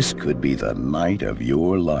scared, this could be the night of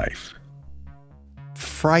your life.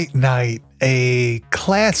 Fright Night, a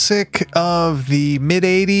classic of the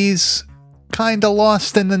mid-'80s, kind of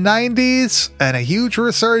lost in the 90s, and a huge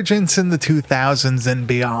resurgence in the 2000s and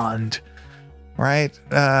beyond. Right?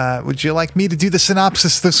 Would you like me to do the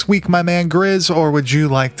synopsis this week, my man Grizz, or would you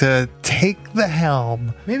like to take the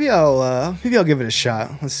helm? Maybe I'll give it a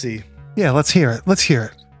shot. Let's see. Yeah, let's hear it. Let's hear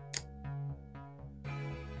it.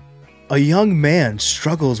 A young man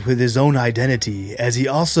struggles with his own identity as he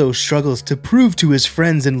also struggles to prove to his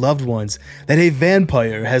friends and loved ones that a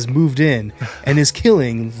vampire has moved in and is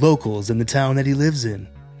killing locals in the town that he lives in.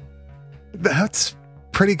 That's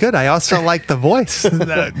pretty good. I also like the voice.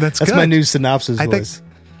 That's good. my new synopsis I think- voice.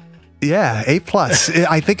 Yeah, A+.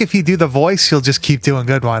 I think if you do the voice, you'll just keep doing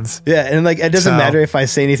good ones. Yeah, and like it doesn't So- matter if I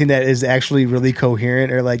say anything that is actually really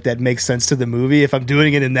coherent or like that makes sense to the movie. If I'm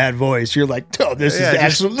doing it in that voice, you're like, oh, this is Yeah, just-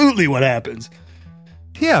 absolutely what happens.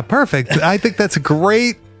 Yeah, perfect. I think that's a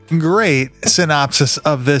great synopsis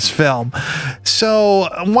of this film. So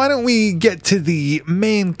why don't we get to the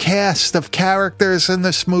main cast of characters in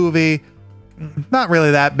this movie? Not really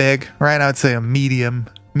that big, right? I would say a medium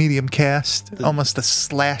cast, almost a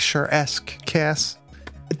slasher-esque cast.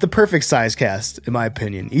 It's the perfect size cast, in my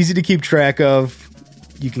opinion. Easy to keep track of.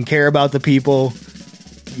 You can care about the people.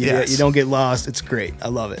 Yes. You don't get lost. It's great. I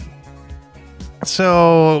love it.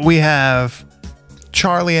 So we have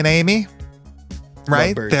Charlie and Amy,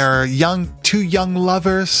 right? Lovebirds. They're two young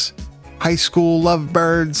lovers, high school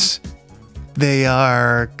lovebirds. They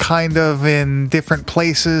are kind of in different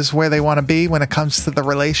places where they want to be when it comes to the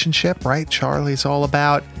relationship, right? Charlie's all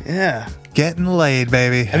about Yeah. getting laid,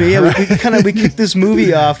 baby. I mean, yeah, we kicked this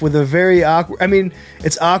movie off with a very awkward. I mean,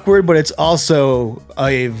 it's awkward, but it's also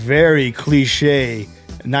a very cliche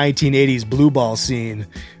 1980s blue ball scene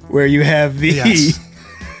where you have the Yes.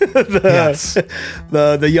 Yes.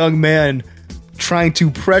 the young man trying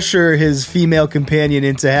to pressure his female companion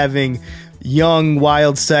into having young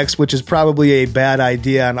wild sex, which is probably a bad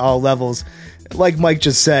idea on all levels, like Mike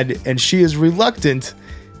just said, and she is reluctant.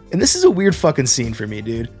 And this is a weird fucking scene for me,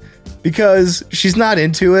 dude, because she's not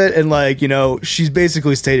into it, and like, you know, she's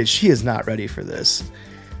basically stated she is not ready for this.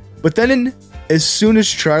 But then as soon as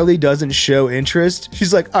Charlie doesn't show interest,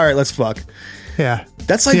 she's like, all right, let's fuck. Yeah.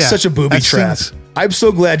 That's like Yeah. such a booby As soon trap. as- I'm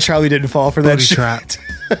so glad Charlie didn't fall for that Booty shit. trap.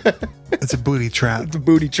 It's a booty trap. The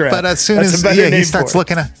booty trap. But as soon That's as a better name he for starts it.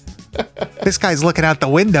 looking at this guy's looking out the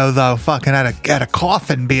window though, fucking at a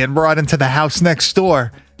coffin being brought into the house next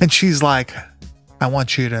door, and she's like, "I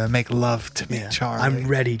want you to make love to me, Yeah, Charlie." I'm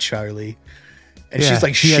ready, Charlie. And Yeah, she's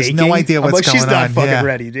like he shaking. has no idea I'm what's like, she's going not on, fucking yeah.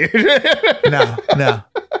 ready, dude.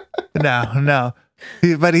 No.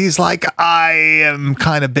 But he's like, I am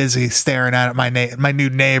kind of busy staring at my new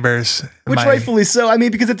neighbors, Which my- rightfully so. I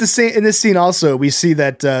mean, because in this scene also, we see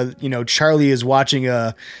that Charlie is watching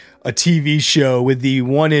a TV show with the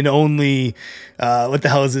one and only what the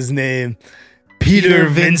hell is his name? Peter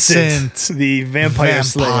Vincent, the vampire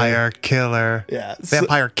slayer. killer. Yeah,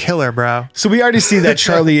 Vampire killer, bro. So we already see that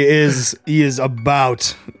Charlie is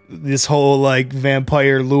about this whole like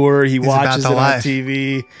vampire lure. He watches it about the on life.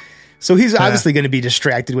 TV. So he's obviously going to be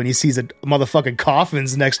distracted when he sees a motherfucking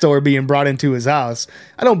coffins next door being brought into his house.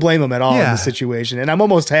 I don't blame him at all in Yeah. this situation. And I'm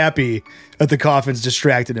almost happy that the coffins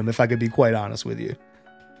distracted him, if I could be quite honest with you.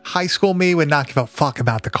 High school me would not give a fuck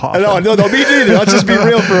about the coffin. No, me neither. Let's just be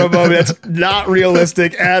real for a moment. That's not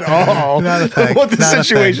realistic at all. Not a thing. What the Not a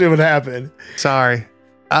situation thing. would happen. Sorry.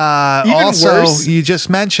 Even Also, worse- you just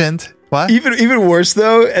mentioned what? Even worse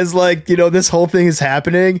though, as like, this whole thing is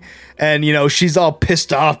happening and, she's all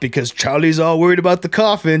pissed off because Charlie's all worried about the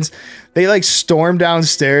coffins. They like storm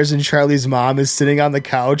downstairs and Charlie's mom is sitting on the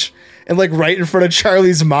couch and like right in front of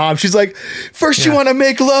Charlie's mom. She's like, first you Yeah. want to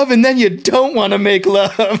make love and then you don't want to make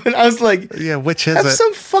love. And I was like, Yeah, which is have it?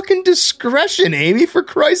 some fucking discretion, Amy, for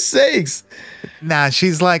Christ's sakes. Nah,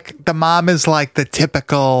 she's like, the mom is like the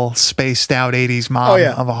typical spaced out 80s mom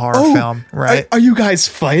of a horror film, right? Are you guys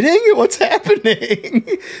fighting? What's happening?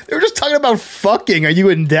 They were just talking about fucking. Are you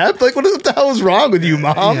in depth? Like, what the hell is wrong with you,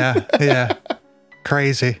 mom? Yeah.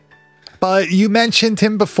 Crazy. But you mentioned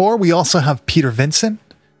him before. We also have Peter Vincent,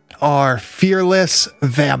 our fearless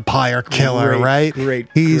vampire killer, right? great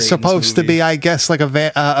in He's this supposed to movie. be, I guess, like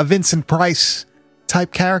a Vincent Price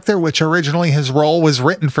type character, which originally his role was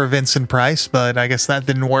written for Vincent Price, but I guess that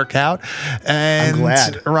didn't work out. And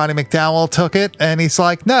glad. Ronnie McDowell took it, and he's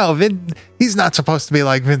like, no, he's not supposed to be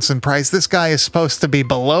like Vincent Price. This guy is supposed to be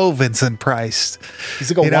below Vincent Price. He's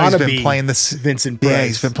like a He's wannabe been playing this Vincent Yeah, Price.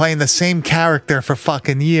 he's been playing the same character for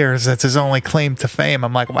fucking years. That's his only claim to fame.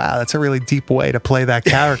 I'm like, wow, that's a really deep way to play that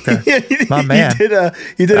character. My man. He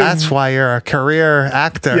did That's why you're a career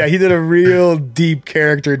actor. Yeah, he did a real deep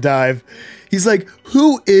character dive. He's like,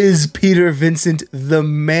 who is Peter Vincent the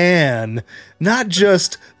man? Not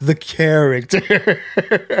just the character.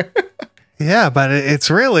 Yeah, but it's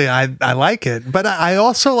really, I like it. But I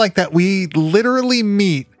also like that we literally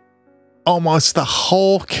meet almost the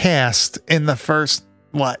whole cast in the first,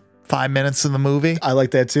 5 minutes of the movie, I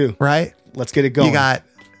like that too. right? Let's get it going. You got,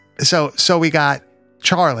 so we got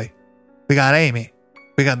Charlie, we got Amy,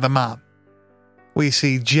 we got the mom. We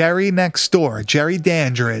see Jerry next door, Jerry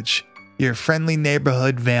Dandridge, your friendly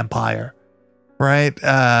neighborhood vampire, right?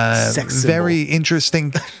 Sexible. Very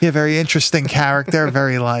interesting character,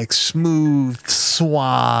 very like smooth,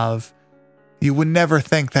 suave. You would never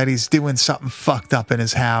think that he's doing something fucked up in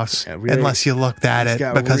his house Yeah, really. unless you looked at He's it,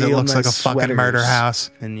 got because it real looks like a nice fucking murder sweaters.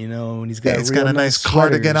 house. And when he's got, He's real got a nice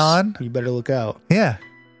sweaters, cardigan on. You better look out, Yeah,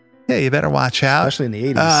 you better watch out. especially in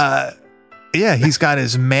the 80s. Yeah, he's got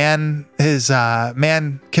his man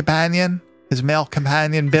companion, his male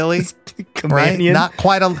companion Billy, right? Companion? Not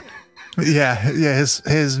quite a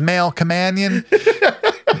his male companion.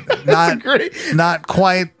 Not Great. not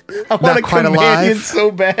quite I want not a quite companion alive.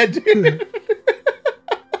 so bad, dude.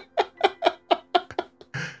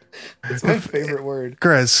 It's my favorite word.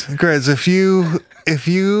 Grizz, if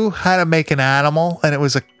you had to make an animal and it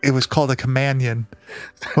was called a chameleon,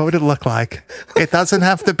 what would it look like? It doesn't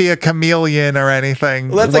have to be a chameleon or anything.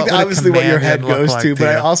 Well, that's What like would a obviously what your head chameleon look goes like to, but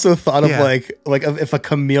I you? also thought of Yeah. like if a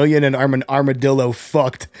chameleon and armadillo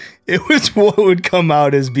fucked, it was what would come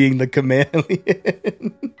out as being the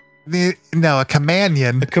chameleon. No, a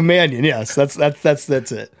chameleon. Chameleon, yes, that's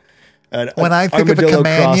it. When I think of a armadillo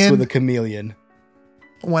crossed chameleon- with a chameleon.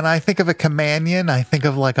 When I think of a chameleon, I think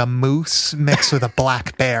of like a moose mixed with a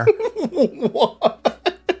black bear. I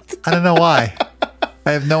don't know why.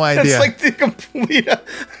 I have no idea. That's like the complete. I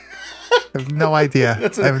have no idea. I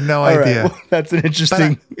have no All right, idea. well, that's an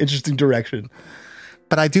interesting direction.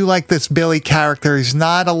 But I do like this Billy character. He's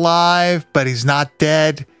not alive, but he's not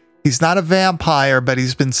dead. He's not a vampire, but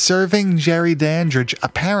he's been serving Jerry Dandridge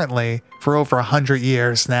apparently for over 100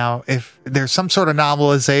 years now. If there's some sort of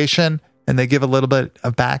novelization and they give a little bit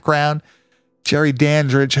of background, Jerry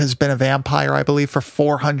Dandridge has been a vampire, I believe, for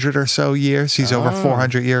 400 or so years. He's over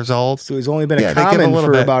 400 years old. So he's only been Yeah, a they give a common little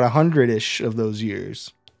for bit. about 100-ish of those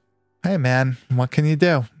years. Hey, man, what can you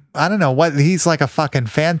do? I don't know what he's like a fucking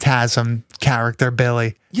phantasm character,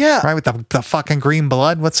 Billy. Yeah. Right, with the fucking green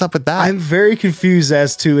blood. What's up with that? I'm very confused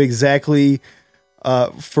as to exactly,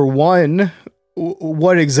 for one,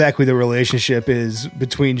 what exactly the relationship is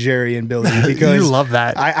between Jerry and Billy. Because You love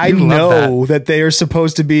that. I You love know that they are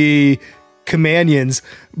supposed to be companions,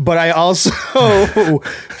 but I also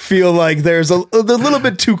feel like there's a little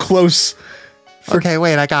bit too close. Okay,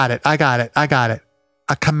 wait, I got it.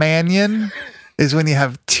 A companion is when you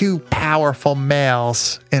have two powerful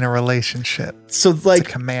males in a relationship. So like,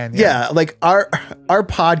 companion. yeah, like our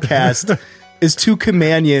podcast is two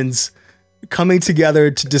companions coming together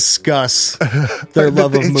to discuss their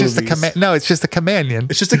love of it's movies. just no, it's just a companion.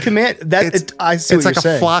 It's just a command. I see It's what like you're a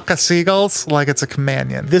saying. flock of seagulls, like it's a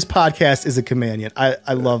companion. This podcast is a companion.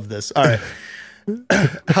 I love this. All right.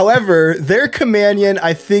 However, their companion,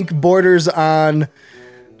 I think, borders on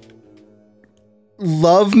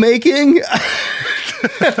love making.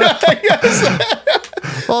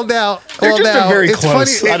 Well, now, They're just now, very it's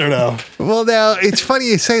close. funny- I don't know. Well, now it's funny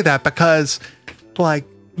you say that because, like,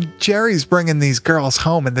 Jerry's bringing these girls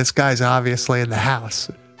home, and this guy's obviously in the house.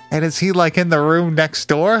 And is he like in the room next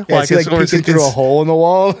door? Yeah, is he like or is peeking through a hole in the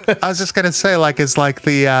wall? I was just gonna say, like, is like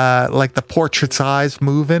the portrait's eyes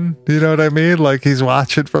moving? You know what I mean? Like he's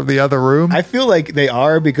watching from the other room. I feel like they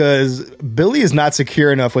are, because Billy is not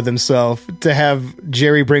secure enough with himself to have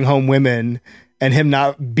Jerry bring home women and him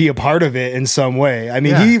not be a part of it in some way. I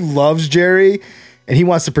mean, Yeah. he loves Jerry and he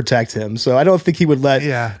wants to protect him. So I don't think he would let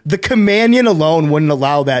the companion alone wouldn't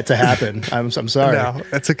allow that to happen. I'm sorry. No,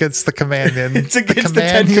 it's against the companion. It's against the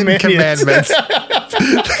Ten Commandments.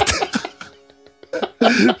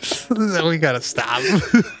 We gotta stop.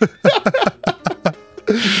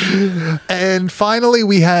 And finally,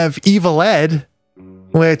 we have Evil Ed,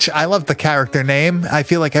 which I love the character name. I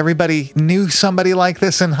feel like everybody knew somebody like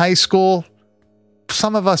this in high school.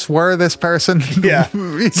 Some of us were this person. Yeah.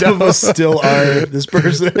 Some of us still are this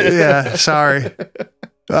person. Yeah, sorry.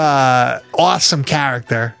 Awesome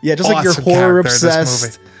character. Yeah, just like Awesome you're horror character in this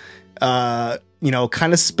obsessed. movie.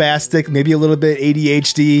 Kind of spastic, maybe a little bit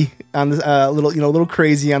ADHD on the a little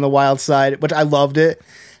crazy on the wild side, which I loved it.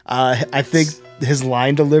 I think his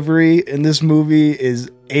line delivery in this movie is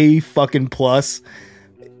a fucking plus.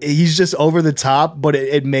 He's just over the top, but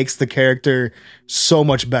it makes the character so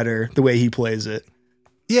much better the way he plays it.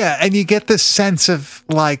 Yeah, and you get this sense of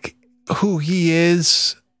like who he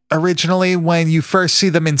is originally when you first see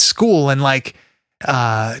them in school, and like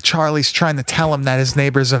Charlie's trying to tell him that his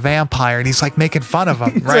neighbor's a vampire, and he's like making fun of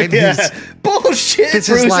him, right? Like, yeah, bullshit. This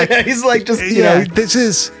Bruce. is like He's like just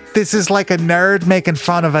this is like a nerd making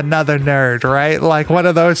fun of another nerd, right? Like one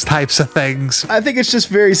of those types of things. I think it's just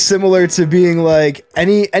very similar to being like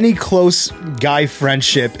any close guy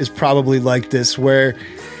friendship is probably like this, where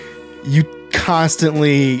you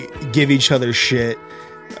constantly give each other shit.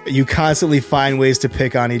 You constantly find ways to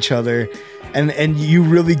pick on each other. And you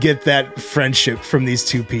really get that friendship from these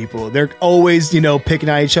two people. They're always, picking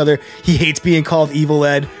on each other. He hates being called Evil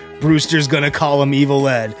Ed. Brewster's gonna call him Evil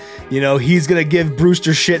Ed. He's gonna give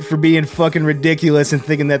Brewster shit for being fucking ridiculous and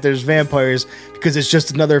thinking that there's vampires, because it's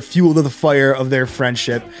just another fuel to the fire of their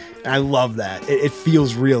friendship. And I love that. It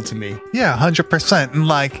feels real to me. Yeah, 100%. And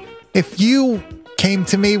like, if you came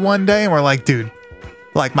to me one day and were like, dude,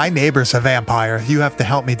 like my neighbor's a vampire, you have to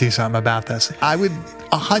help me do something about this, I would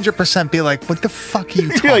 100% be like, what the fuck are you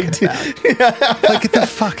talking about? Like, get the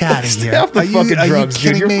fuck out of here. Stay off the fucking drugs,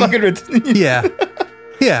 dude. You're fucking Yeah.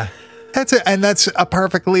 Yeah. That's it. And that's a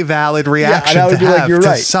perfectly valid reaction I would to be like, have you're to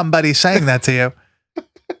right. somebody saying that to you.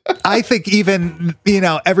 I think even,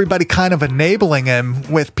 everybody kind of enabling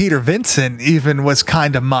him with Peter Vincent even was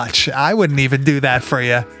kind of much. I wouldn't even do that for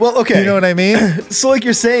you. Well, okay. You know what I mean? So like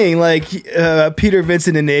you're saying, like Peter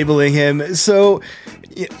Vincent enabling him. So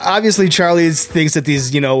obviously Charlie thinks that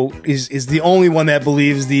these, is the only one that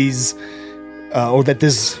believes these, or that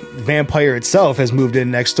this vampire itself has moved in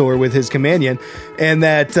next door with his companion, and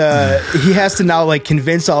that he has to now like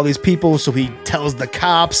convince all these people. So he tells the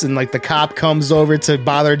cops, and like the cop comes over to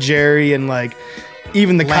bother Jerry, and like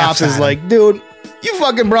even the cops is like, dude, you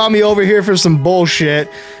fucking brought me over here for some bullshit,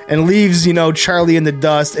 and leaves, Charlie in the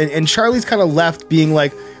dust. And Charlie's kind of left being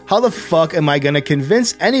like, how the fuck am I going to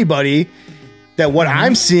convince anybody that what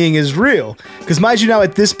I'm seeing is real? Because mind you, now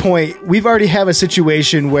at this point, we've already have a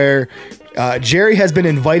situation where Jerry has been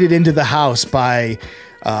invited into the house by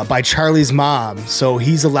Charlie's mom, so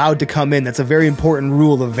he's allowed to come in. That's a very important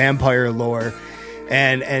rule of vampire lore,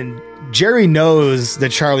 and Jerry knows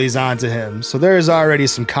that Charlie's onto him, so there's already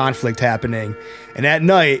some conflict happening. And at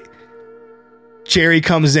night, Jerry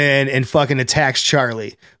comes in and fucking attacks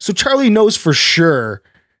Charlie. So Charlie knows for sure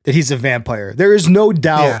that he's a vampire. There is no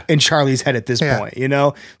doubt in Charlie's head at this point,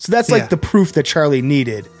 So that's like the proof that Charlie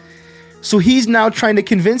needed. So he's now trying to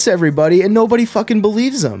convince everybody, and nobody fucking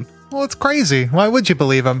believes him. Well, it's crazy. Why would you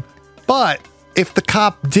believe him? But if the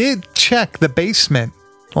cop did check the basement,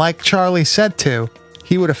 like Charlie said to,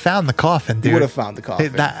 he would have found the coffin, dude. He would have found the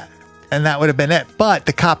coffin. And that would have been it. But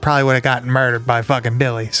the cop probably would have gotten murdered by fucking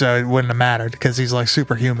Billy, so it wouldn't have mattered because he's like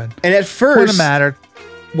superhuman. And at first, wouldn't have mattered.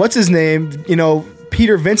 What's his name?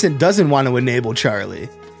 Peter Vincent doesn't want to enable Charlie.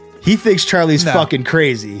 He thinks Charlie's fucking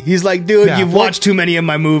crazy. He's like, dude, you've watched too many of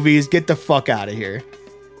my movies. Get the fuck out of here.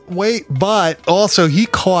 Wait, but also he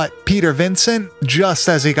caught Peter Vincent just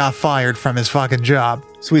as he got fired from his fucking job.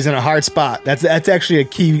 So he's in a hard spot. That's actually a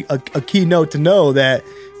key note to know that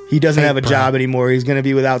he doesn't have a job anymore. He's going to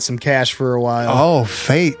be without some cash for a while. Oh,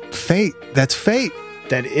 fate. That's fate.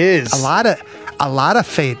 That is a lot of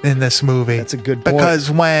fate in this movie. That's a good point.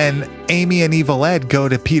 Because when Amy and Evil Ed go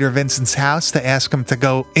to Peter Vincent's house to ask him to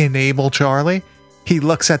go enable Charlie, he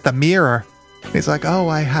looks at the mirror. He's like, oh,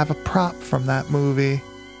 I have a prop from that movie.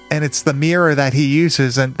 And it's the mirror that he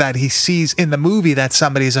uses and that he sees in the movie that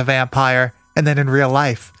somebody's a vampire. And then in real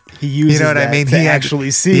life, he uses what I mean? To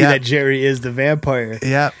actually see that Jerry is the vampire.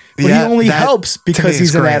 Yeah. But he only helps because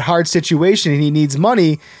he's in that hard situation and he needs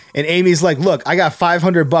money. And Amy's like, look, I got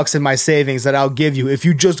 $500 in my savings that I'll give you if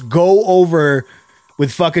you just go over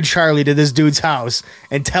with fucking Charlie to this dude's house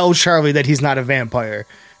and tell Charlie that he's not a vampire.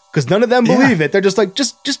 Because none of them believe it. They're just like,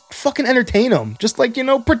 just fucking entertain him. Just like,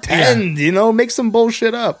 pretend, make some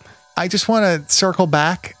bullshit up. I just want to circle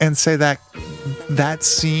back and say that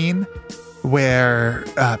scene where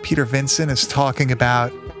Peter Vincent is talking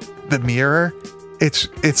about the mirror,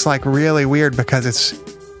 it's like really weird because it's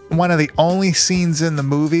one of the only scenes in the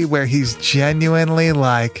movie where he's genuinely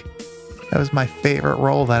like, that was my favorite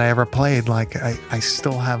role that I ever played. Like I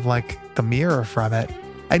still have like the mirror from it.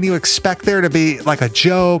 And you expect there to be like a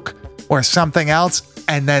joke or something else,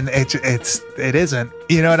 and then it isn't.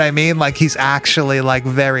 You know what I mean? Like he's actually like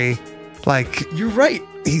very, like, you're right.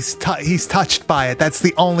 He's touched by it. That's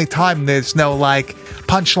the only time there's no like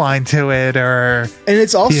punchline to it, or. And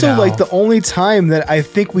it's also like the only time that I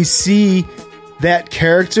think we see that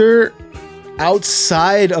character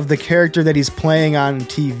outside of the character that he's playing on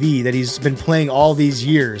TV, that he's been playing all these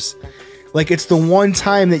years. Like, it's the one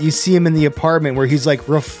time that you see him in the apartment where he's like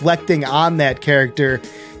reflecting on that character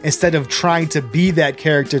instead of trying to be that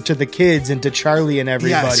character to the kids and to Charlie and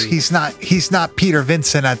everybody. Yes, he's not Peter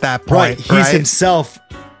Vincent at that point. Right. He's himself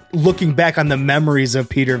looking back on the memories of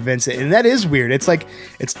Peter Vincent. And that is weird. It's like,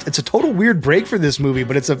 it's a total weird break for this movie,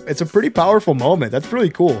 but it's a pretty powerful moment. That's really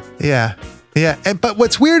cool. Yeah. Yeah. But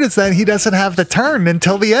what's weird is that he doesn't have the turn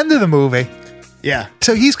until the end of the movie. Yeah.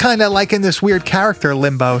 So he's kind of like in this weird character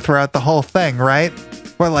limbo throughout the whole thing, right?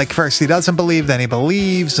 Where like first he doesn't believe, then he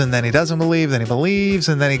believes, and then he doesn't believe, then he believes,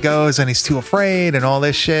 and then he goes and he's too afraid and all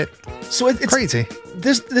this shit. So it's crazy.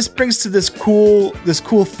 This brings to this cool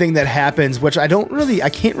thing that happens, which I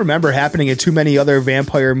can't remember happening in too many other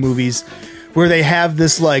vampire movies, where they have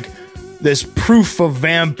this proof of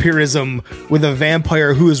vampirism with a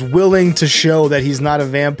vampire who is willing to show that he's not a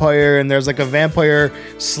vampire, and there's like a vampire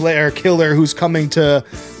slayer killer who's coming to,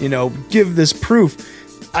 give this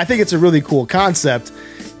proof. I think it's a really cool concept.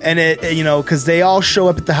 And because they all show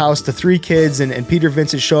up at the house, the three kids and Peter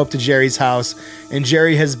Vincent show up to Jerry's house, and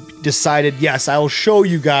Jerry has decided, yes, I will show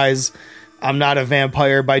you guys I'm not a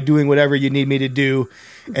vampire by doing whatever you need me to do.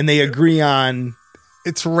 And they agree on...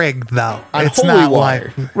 It's rigged though. On it's holy not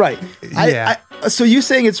water. like, right. Yeah. So you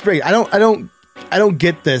saying it's rigged. I don't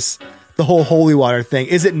get this. the whole holy water thing.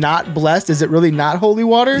 Is it not blessed? Is it really not holy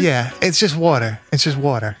water? Yeah, it's just water. It's just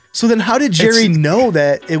water. So then how did Jerry know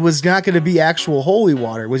that it was not going to be actual holy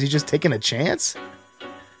water? Was he just taking a chance?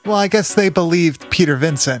 Well, I guess they believed Peter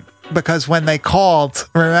Vincent because when they called,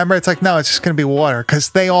 remember, it's like, no, it's just going to be water because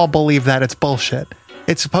they all believe that it's bullshit.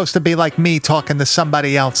 It's supposed to be like me talking to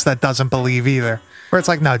somebody else that doesn't believe either. Where it's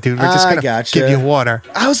like, no, dude, we're just going to give you water.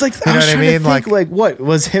 I was like, you know what I mean? Like, what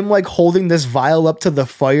was him like holding this vial up to the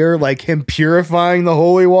fire, like him purifying the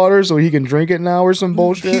holy water so he can drink it now or some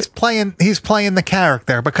bullshit? He's playing the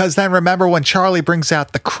character because then remember when Charlie brings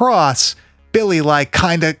out the cross, Billy like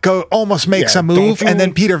kind of almost makes a move, and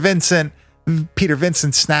then Peter Vincent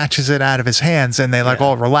snatches it out of his hands, and they like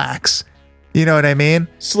all relax. You know what I mean?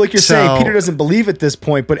 So like you're saying, Peter doesn't believe at this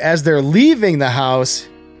point, but as they're leaving the house,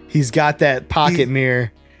 he's got that pocket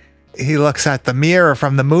mirror. He looks at the mirror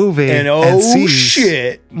from the movie and sees,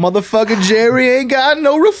 shit, motherfucker Jerry ain't got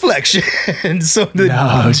no reflection. So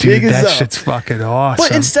the jig is that up. Shit's fucking awesome.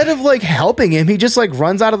 But instead of like helping him, he just like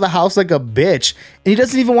runs out of the house like a bitch, and he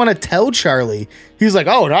doesn't even want to tell Charlie. He's like,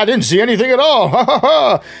 "Oh, I didn't see anything at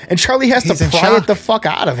all," and Charlie has to pry it the fuck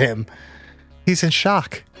out of him. He's in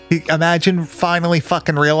shock. Imagine finally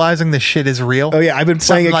fucking realizing this shit is real. Oh yeah, I've been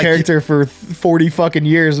playing a character for 40 fucking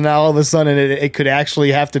years, and now all of a sudden it could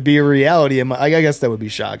actually have to be a reality. I guess that would be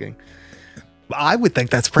shocking. I would think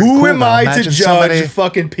that's pretty cool. Who am I to judge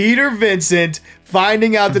fucking Peter Vincent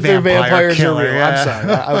finding out that their vampires are real? Yeah.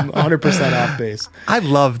 I'm sorry. I'm 100% off base. I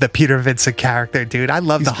love the Peter Vincent character, dude. I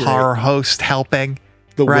love the horror host helping.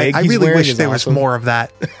 The wig I really wish there was more of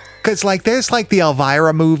that. Because, like, there's, like, the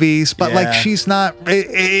Elvira movies, but, like, she's not...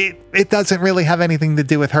 It doesn't really have anything to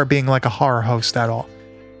do with her being, like, a horror host at all.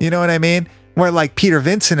 You know what I mean? Where, like, Peter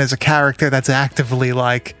Vincent is a character that's actively,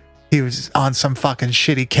 like, he was on some fucking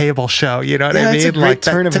shitty cable show. You know what I mean? That's a great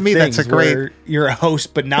turn of to me, that's a great... You're a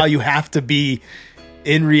host, but now you have to be,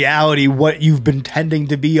 in reality, what you've been tending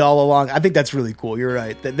to be all along. I think that's really cool. You're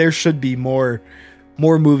right. There should be more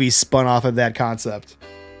movies spun off of that concept.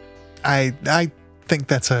 I think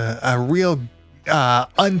that's a real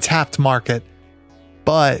untapped market,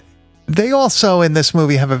 but they also in this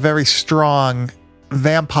movie have a very strong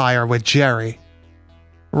vampire with Jerry,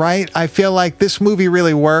 right? I feel like this movie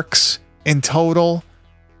really works in total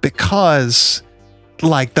because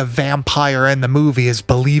like the vampire in the movie is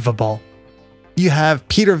believable. You have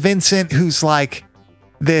Peter Vincent, who's like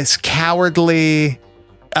this cowardly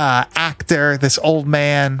actor, this old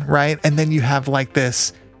man, right? And then you have like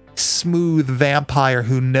this smooth vampire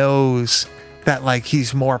who knows that like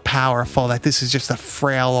he's more powerful, that this is just a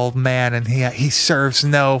frail old man and he serves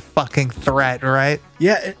no fucking threat, right?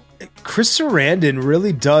 Yeah, Chris Sarandon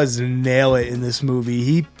really does nail it in this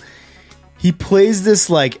movie. He plays this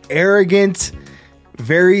like arrogant,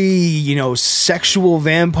 very, sexual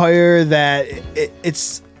vampire that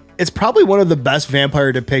it's probably one of the best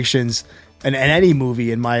vampire depictions in any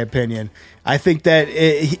movie, in my opinion. I think that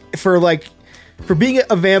for being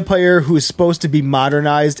a vampire who is supposed to be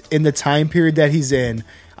modernized in the time period that he's in,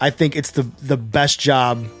 I think it's the best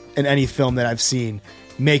job in any film that I've seen,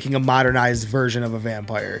 making a modernized version of a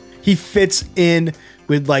vampire. He fits in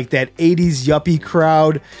with like that 80s yuppie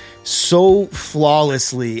crowd so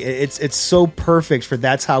flawlessly. It's so perfect for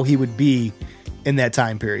that's how he would be in that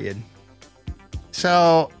time period.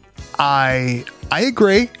 So I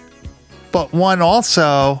agree. But one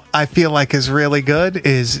also I feel like is really good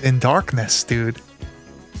is In Darkness, dude.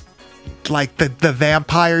 Like the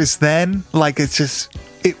vampires then, like it's just,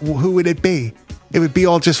 who would it be? It would be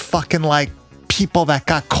all just fucking like people that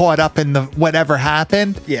got caught up in the whatever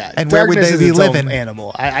happened. Yeah. And where would they be living?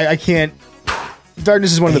 Animal. I can't.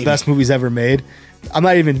 Darkness is one of the best movies ever made.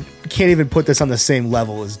 Can't even put this on the same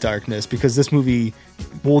level as Darkness because this movie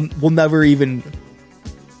will never even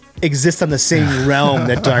exist on the same realm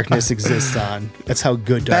that Darkness exists on. That's how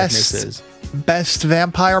good Darkness is. Best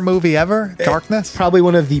vampire movie ever? Darkness? Probably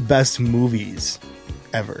one of the best movies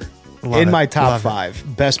ever. In my top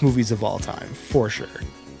 5 best movies of all time, for sure.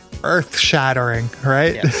 Earth shattering,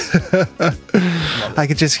 right? Yes. I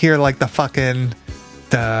could just hear like the fucking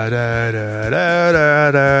da da da da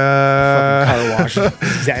da da. Fucking car wash,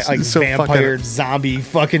 like so vampire zombie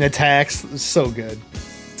fucking attacks. So good.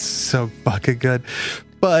 So fucking good.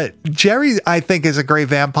 But Jerry, I think, is a great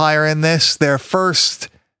vampire in this. Their first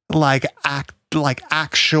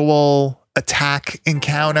actual attack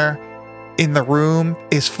encounter in the room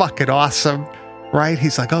is fucking awesome, right?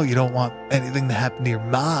 He's like, "Oh, you don't want anything to happen to your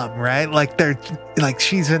mom, right?" Like they're like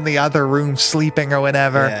she's in the other room sleeping or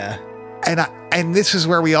whatever. Yeah. And this is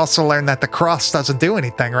where we also learn that the cross doesn't do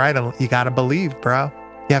anything, right? You got to believe, bro.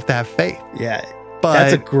 You have to have faith. Yeah. But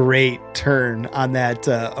That's a great turn on that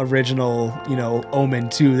original, Omen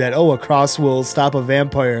too. That a cross will stop a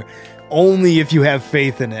vampire only if you have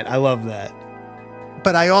faith in it. I love that.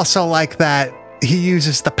 But I also like that he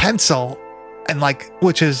uses the pencil and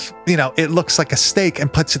which is, it looks like a stake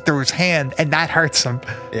and puts it through his hand and that hurts him.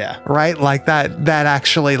 Yeah. Right? Like that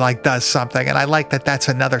actually does something. And I like that that's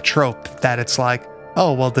another trope that it's like,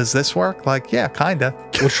 oh, well, does this work? Yeah, kind of.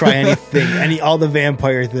 We'll try anything, all the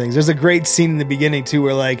vampire things. There's a great scene in the beginning too,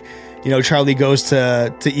 where Charlie goes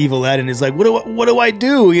to Evil Ed and is like, what do I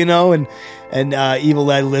do? And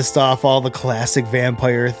Evil Ed lists off all the classic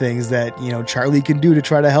vampire things that, Charlie can do to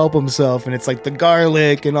try to help himself. And it's like the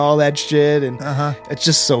garlic and all that shit. And it's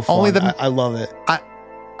just so fun. I love it.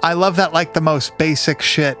 I love that the most basic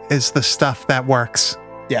shit is the stuff that works.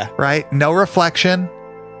 Yeah. Right? No reflection,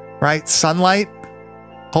 right? Sunlight,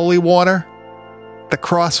 holy water, the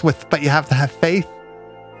cross but you have to have faith.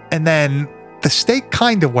 And then the stake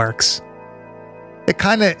kind of works. It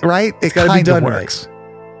kind of, right? It kind of works. Right.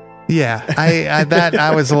 Yeah.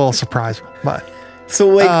 I was a little surprised, but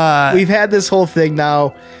so we've had this whole thing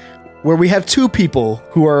now where we have two people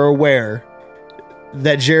who are aware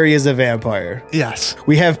that Jerry is a vampire. Yes.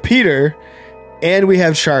 We have Peter and we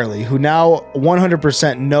have Charlie, who now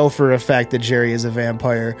 100% know for a fact that Jerry is a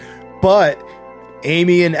vampire, but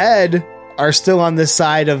Amy and Ed are still on this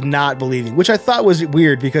side of not believing, which I thought was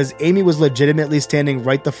weird because Amy was legitimately standing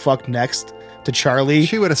right the fuck next to Charlie.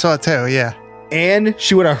 She would have saw it too, yeah. And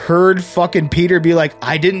she would have heard fucking Peter be like,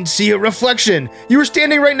 I didn't see a reflection. You were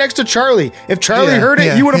standing right next to Charlie. If Charlie heard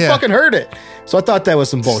it, you would have fucking heard it. So I thought that was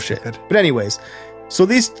some bullshit. Stupid. But anyways, so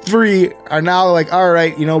these three are now like, all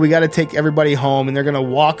right, we got to take everybody home, and they're going to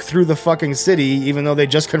walk through the fucking city, even though they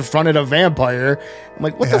just confronted a vampire. I'm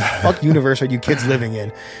like, what the fuck universe are you kids living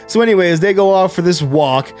in? So anyways, they go off for this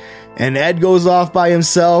walk, and Ed goes off by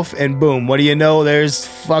himself, and boom, what do you know? There's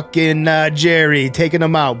fucking Jerry taking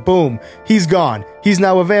him out. Boom, he's gone. He's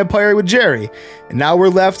now a vampire with Jerry. And now we're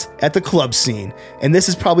left at the club scene. And this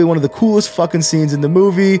is probably one of the coolest fucking scenes in the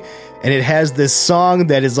movie. And it has this song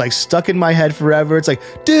that is stuck in my head forever. It's like,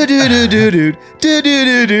 do-do-do-do-do,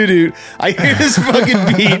 do-do-do-do-do. I hear this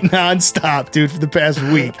fucking beat nonstop, dude, for the past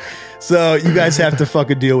week. So you guys have to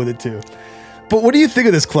fucking deal with it too. But what do you think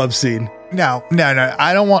of this club scene? No.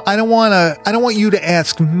 I don't want you to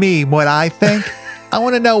ask me what I think. I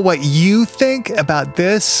want to know what you think about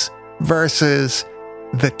this versus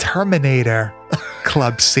the Terminator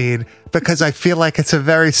club scene, because I feel like it's a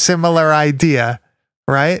very similar idea,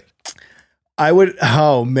 right?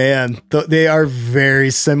 Oh man, they are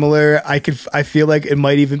very similar. I feel like it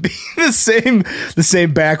might even be the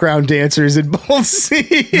same background dancers in both scenes.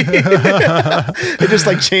 They just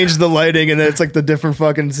change the lighting, and then it's the different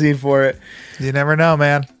fucking scene for it. You never know,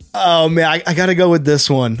 man. Oh man, I gotta go with this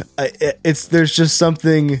one. There's just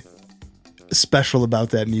something special about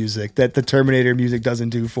that music that the Terminator music doesn't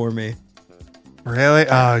do for me. Really?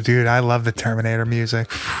 Oh, dude, I love the Terminator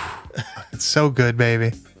music. It's so good,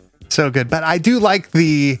 baby. So good. But I do like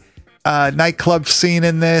the nightclub scene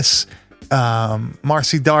in this.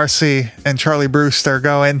 Marcy Darcy and Charlie Brewster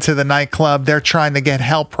go into the nightclub. They're trying to get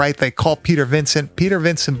help, right? They call Peter Vincent. Peter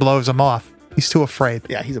Vincent blows them off. He's too afraid.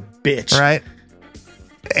 Yeah, he's a bitch. Right?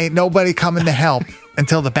 Ain't nobody coming to help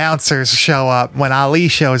until the bouncers show up. When Ali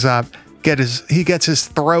shows up, he gets his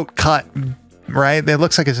throat cut, right? It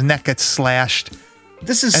looks like his neck gets slashed.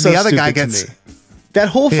 This is and so the other stupid guy to gets me. That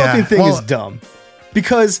whole fucking thing is dumb.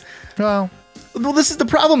 Because this is the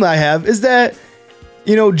problem that I have, is that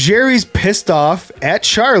Jerry's pissed off at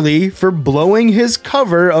Charlie for blowing his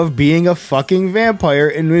cover of being a fucking vampire,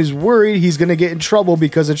 and is worried he's gonna get in trouble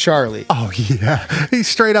because of Charlie. Oh yeah, he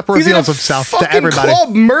straight up reveals himself to everybody. Club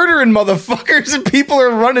murdering motherfuckers, and people are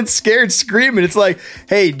running scared, screaming. It's like,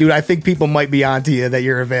 hey, dude, I think people might be onto you that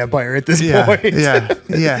you're a vampire at this point. Yeah.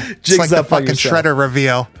 It's like the fucking Shredder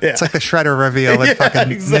reveal. Yeah. It's like the Shredder reveal in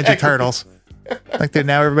fucking exactly. Ninja Turtles.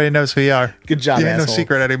 Now everybody knows who you are. Good job, you ain't no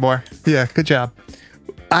secret anymore. Yeah, good job.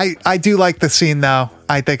 I do like the scene though.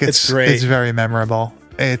 I think it's great. It's very memorable.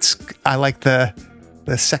 I like the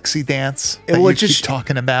sexy dance that you keep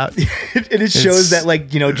talking about. It shows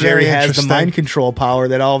that Jerry has the mind control power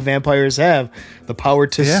that all vampires have, the power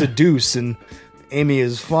to seduce, and Amy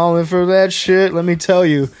is falling for that shit. Let me tell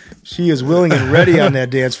you, she is willing and ready on that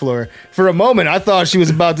dance floor. For a moment, I thought she was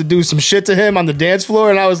about to do some shit to him on the dance floor,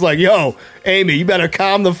 and I was like, yo, Amy, you better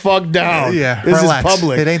calm the fuck down. Yeah, this relax. Is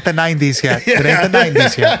public. It ain't the 90s yet. It ain't the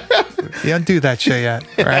 90s yet. You don't do that shit yet,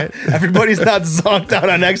 right? Everybody's not zonked out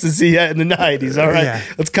on ecstasy yet in the 90s, all right? Yeah,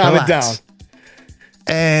 let's calm it down.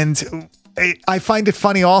 And I find it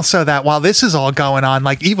funny also that while this is all going on,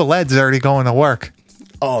 Evil Ed's already going to work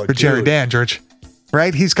for Jerry Dandridge.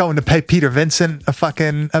 right? He's going to pay Peter Vincent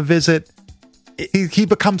a visit. He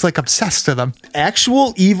becomes like obsessed with him.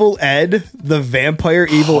 Actual Evil Ed, the vampire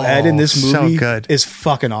Evil Ed in this so movie good. is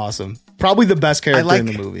fucking awesome. Probably the best character in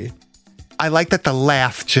the movie. I like that the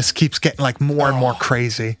laugh just keeps getting like more and more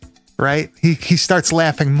crazy, right? He starts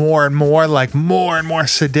laughing more and more, like more and more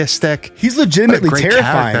sadistic. He's legitimately What a great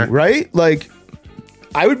terrifying, character. right? Like,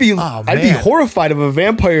 I'd be man. horrified of a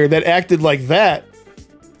vampire that acted like that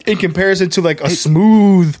in comparison to like a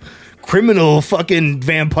smooth criminal fucking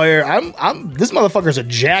vampire. This motherfucker's a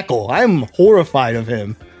jackal. I'm horrified of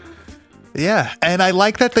him. Yeah, and I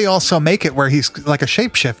like that they also make it where he's like a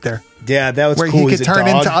shapeshifter. Yeah, that was Where cool. he He's could a turn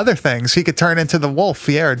dog. into other things. He could turn into the wolf,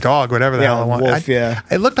 or dog, whatever the Yeah, hell I want. wolf, yeah.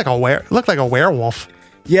 It looked like a werewolf.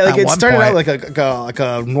 Yeah, like at it one started out point. like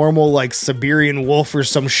a normal like Siberian wolf or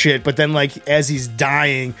some shit, but then like as he's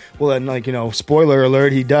dying, well then like, you know, spoiler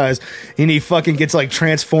alert, he does, and he fucking gets like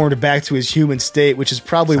transformed back to his human state, which is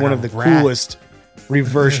probably Like one a of the rat. coolest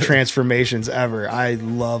reverse transformations ever. I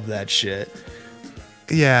love that shit.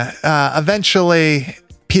 Yeah. Eventually,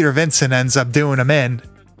 Peter Vincent ends up doing him in,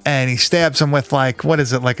 and he stabs him with like, what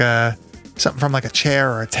is it, like something from like a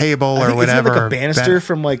chair or a table I or think, whatever. isn't it like a banister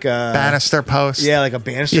from like a banister post. Yeah, like a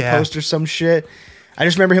banister Yeah. post or some shit. I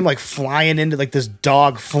just remember him like flying into like this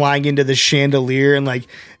dog flying into the chandelier and like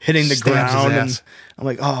hitting the Stabs his ground. ass. And I'm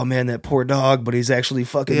like, oh man, that poor dog, but he's actually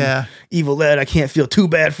fucking Yeah. Evil Ed. I can't feel too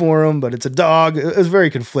bad for him, but it's a dog. It was very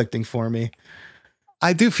conflicting for me.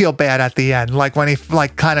 I do feel bad at the end, like when he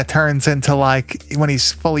like kind of turns into like when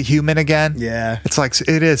he's fully human again. Yeah. It's like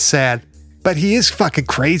it is sad, but he is fucking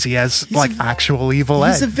crazy as like actual Evil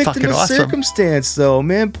Ed. He's a victim Fucking of awesome. circumstance, though,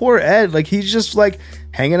 man. Poor Ed. Like, he's just like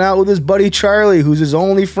hanging out with his buddy Charlie, who's his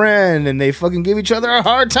only friend, and they fucking give each other a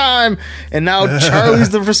hard time. And now Charlie's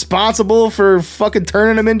the responsible for fucking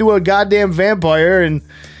turning him into a goddamn vampire. And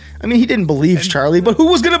I mean, he didn't believe Charlie, but who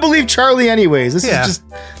was gonna believe Charlie anyways? This Yeah. is just.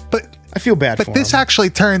 But I feel bad for this him. actually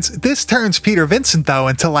turns Peter Vincent though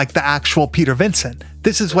into like the actual Peter Vincent.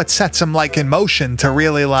 This is what sets him like in motion to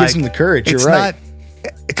really like Gives him the courage, you're It's right.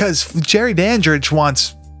 not because Jerry Dandridge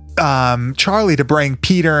wants Charlie to bring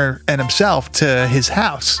Peter and himself to his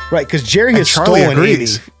house. Right, because Jerry And has Charlie stolen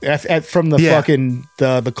agrees. Amy from the Yeah. fucking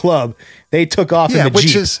the club. They took off Yeah, in the which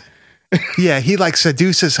Jeep. is yeah, he like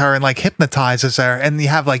seduces her and like hypnotizes her, and you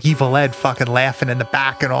have like Evil Ed fucking laughing in the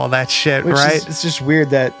back and all that shit, Which right? is, it's just weird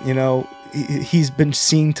that, you know, he's been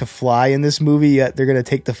seen to fly in this movie, yet they're going to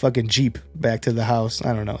take the fucking Jeep back to the house.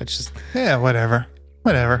 I don't know. It's just, Yeah, whatever.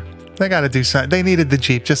 They got to do something. They needed the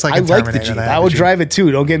Jeep, just like I in like the Terminator, Jeep. they had I the would Jeep. drive it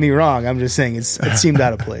too. Don't get me wrong. I'm just saying it seemed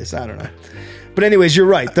out of place. I don't know. But anyways, you're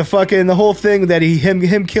right. The whole thing that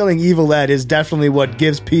him killing Evil Ed is definitely what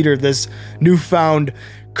gives Peter this newfound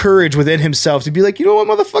courage within himself to be like, you know what,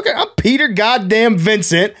 motherfucker, I'm Peter goddamn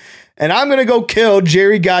Vincent, and I'm gonna go kill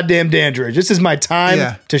Jerry goddamn Dandridge. This is my time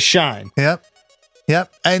Yeah. to shine. Yep.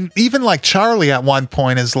 And even like Charlie at one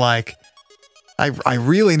point is like, I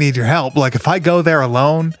really need your help. Like if I go there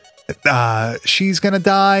alone, she's gonna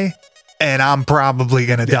die, and I'm probably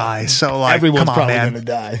gonna die. So like, Everyone's come on, probably man. gonna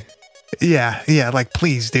die. Yeah, like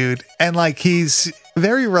please, dude. And like he's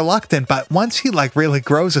very reluctant, but once he like really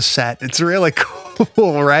grows a set, it's really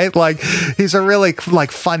cool, right? Like he's a really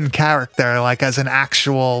like fun character, like as an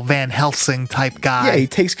actual Van Helsing type guy. Yeah, he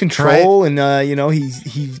takes control, and you know,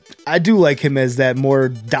 I do like him as that more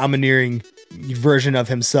domineering version of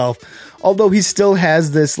himself. Although he still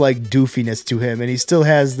has this like doofiness to him, and he still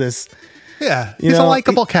has this. Yeah, You he's a know,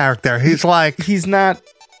 likable character. He's like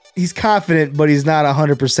He's confident, but he's not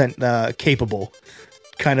 100% capable.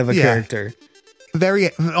 Kind of a Yeah. character. very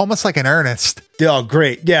almost like an Ernest. Oh,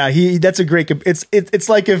 great! Yeah, that's a great. It's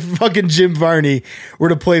like if fucking Jim Varney were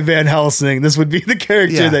to play Van Helsing, this would be the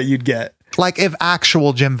character Yeah. that you'd get. Like if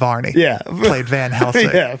actual Jim Varney played Van Helsing.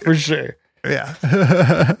 Yeah, for sure. Yeah.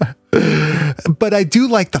 But I do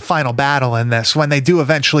like the final battle in this when they do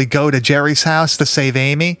eventually go to Jerry's house to save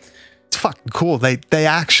Amy. It's fucking cool. They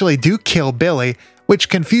actually do kill Billy, which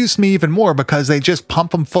confused me even more because they just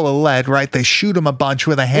pump him full of lead, right? They shoot him a bunch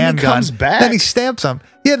with a handgun. comes back. Then he stabs him.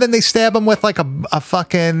 Yeah, then they stab him with like a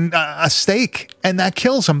fucking a stake, and that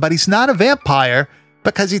kills him. But he's not a vampire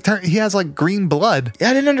because he has like green blood. Yeah,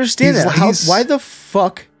 I didn't understand He's- that. he's- Why the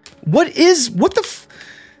fuck?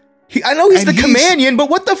 I know he's And the Commanion, but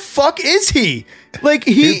what the fuck is he? Like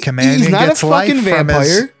Dude, Commanion he's not a gets life fucking from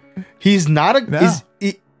his- vampire. He's not a. No.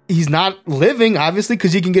 He's not living, obviously,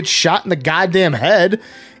 because he can get shot in the goddamn head.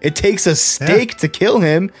 It takes a stake to kill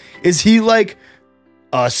him. Is he like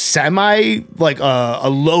a a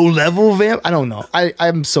low level vamp? I don't know.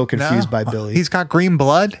 I'm so confused by Billy. He's got green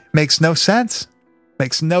blood. Makes no sense.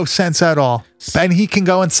 Makes no sense at all. And he can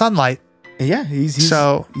go in sunlight. Yeah, he's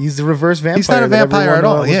So- he's the reverse vampire. He's not a that vampire everyone, at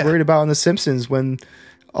all, Was yeah. worried about on The Simpsons when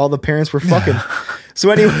all the parents were fucking. So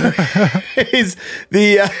anyway,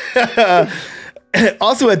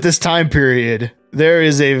 also at this time period, there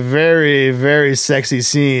is a very, very sexy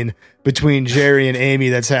scene between Jerry and Amy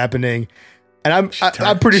that's happening. And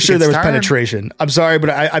I'm pretty she sure there was gets turned. penetration. I'm sorry,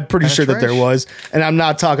 but I'm pretty sure that there Penetration. was. And I'm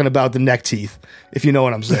not talking about the neck teeth, if you know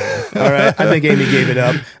what I'm saying. All right. I think Amy gave it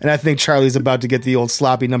up. And I think Charlie's about to get the old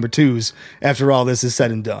sloppy number 2s after all this is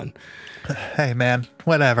said and done. Hey, man,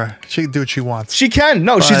 whatever. She can do what she wants. She can.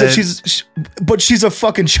 No, But- but she's a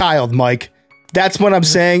fucking child, Mike. That's what I'm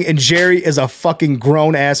saying. And Jerry is a fucking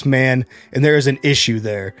grown ass man. And there is an issue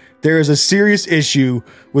there. There is a serious issue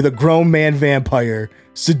with a grown man vampire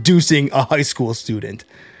seducing a high school student.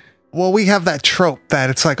 Well, we have that trope that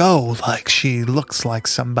it's like, oh, like she looks like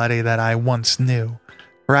somebody that I once knew,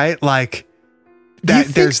 right? Like Do you that.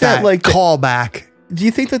 think There's that, that like, the- callback. Do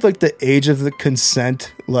you think that like the age of the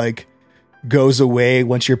consent like goes away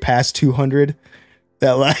once you're past 200?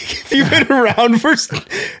 That like if you've been around for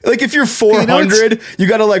like if you're 400, you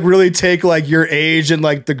got to like really take like your age and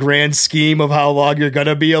like the grand scheme of how long you're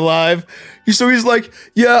gonna be alive. So he's like,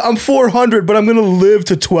 yeah, I'm 400, but I'm gonna live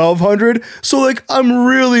to 1200. So like I'm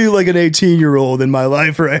really like an 18-year-old in my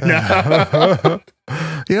life right now.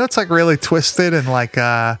 You know, it's like really twisted in like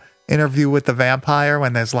Interview with the Vampire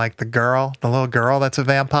when there's like the little girl that's a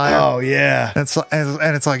vampire. Oh yeah.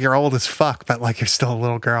 And it's like you're old as fuck, but like you're still a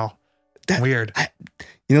little girl. Weird.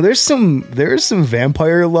 You know, there's some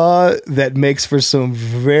vampire law that makes for some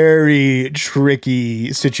very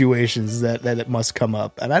tricky situations that it must come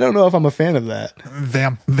up, and I don't know if I'm a fan of that.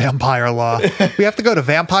 Vampire law. We have to go to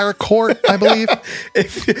vampire court, I believe.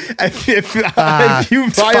 If you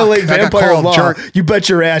violate fuck, I got vampire called law, jerk. you bet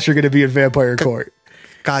your ass you're going to be in vampire court.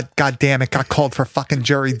 God damn it! Got called for fucking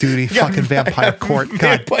jury duty. Fucking vampire court.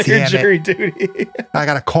 God Vampire damn jury it! duty. I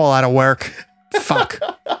got a call out of work. Fuck.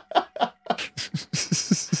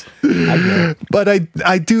 But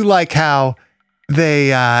I do like how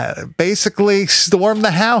they basically storm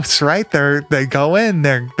the house, right? They go in,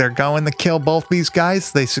 they're going to kill both these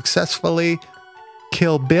guys. They successfully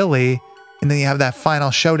kill Billy, and then you have that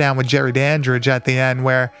final showdown with Jerry Dandridge at the end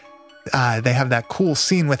where they have that cool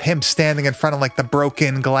scene with him standing in front of like the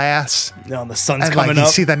broken glass. No, the sun's And coming like you up.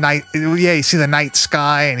 see the night, yeah, you see the night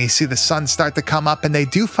sky, and you see the sun start to come up, and they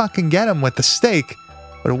do fucking get him with the stake,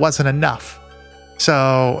 but it wasn't enough.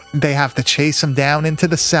 So they have to chase him down into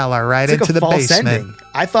the cellar, right It's like into a the false basement. ending.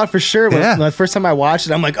 I thought for sure when Yeah. the first time I watched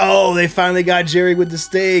it, I'm like, oh, they finally got Jerry with the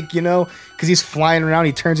stake, you know, because he's flying around,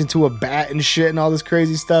 he turns into a bat and shit and all this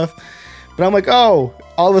crazy stuff. But I'm like, oh,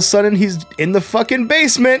 all of a sudden he's in the fucking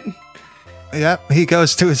basement. Yep, he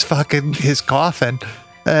goes to his coffin,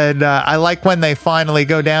 and I like when they finally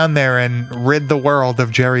go down there and rid the world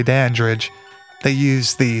of Jerry Dandridge. They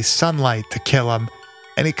use the sunlight to kill him.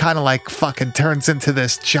 And he kind of like fucking turns into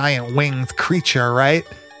this giant winged creature, right?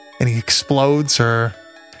 And he explodes or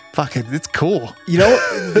fucking, it's cool. You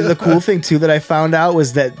know, the cool thing too that I found out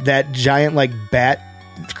was that giant like bat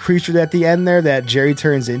creature at the end there that Jerry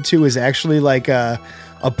turns into is actually like a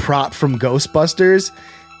prop from Ghostbusters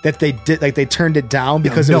that they did, like they turned it down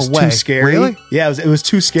because it No was way. too scary. Really? Yeah, it was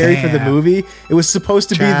too scary for the Damn. movie. It was supposed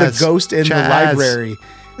to be the Chaz. ghost in the Chaz. library,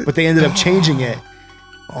 but they ended up changing it.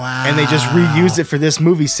 Wow. And they just reused it for this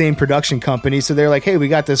movie, same production company. So they're like, hey, we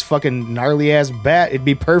got this fucking gnarly ass bat. It'd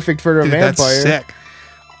be perfect for a Dude, vampire. that's sick.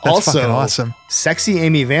 That's Also, fucking awesome. sexy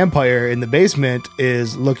Amy Vampire in the basement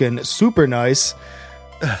is looking super nice.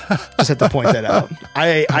 Just have to point that out.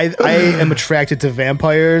 I am attracted to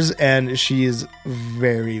vampires, and she is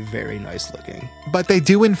very, very nice looking. But they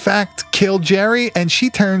do, in fact, kill Jerry, and she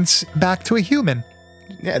turns back to a human.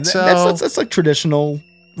 Yeah, So- that's like traditional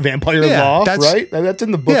vampire Yeah, law, that's- right? That's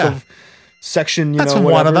in the book Yeah. of section. That's know, in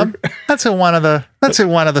one of whatever. them. That's in one of the It's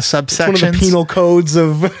subsections. one of the penal codes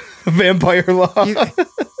of vampire law.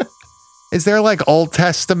 Is there like Old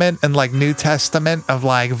Testament and like New Testament of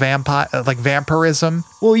like vampirism?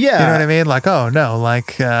 Well, yeah. You know what I mean? Like, oh no,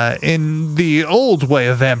 like in the old way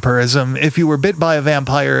of vampirism, if you were bit by a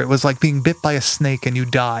vampire, it was like being bit by a snake and you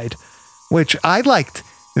died. Which I liked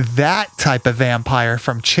that type of vampire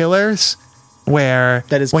from Chillers, where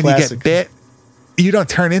That is when you classic. get bit, you don't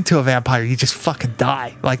turn into a vampire, you just fucking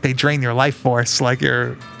die. Like they drain your life force, like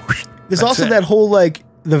you're. There's That's also it. that whole like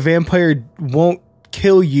the vampire won't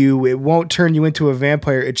kill you, it won't turn you into a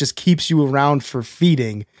vampire, it just keeps you around for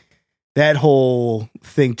feeding. That whole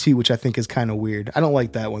thing too, which I think is kind of weird. I don't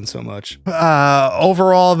like that one so much.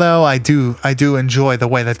 Overall, though, I do enjoy the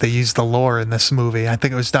way that they use the lore in this movie. I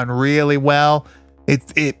think it was done really well.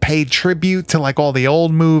 It paid tribute to like all the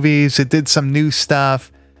old movies. It did some new stuff,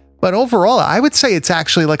 But overall, I would say it's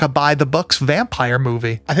actually like a by the books vampire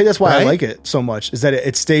movie. I think that's why I Right? like it so much, is that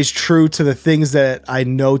it stays true to the things that I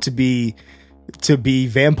know to be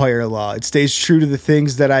vampire law. It stays true to the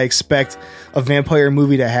things that I expect a vampire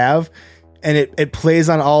movie to have. And it plays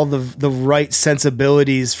on all the right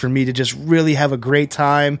sensibilities for me to just really have a great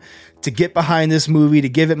time, to get behind this movie, to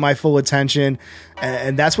give it my full attention.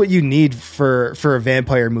 And that's what you need for a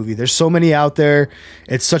vampire movie. There's so many out there.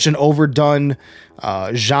 It's such an overdone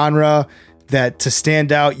genre that to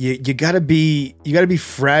stand out, you gotta be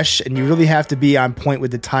fresh, and you really have to be on point with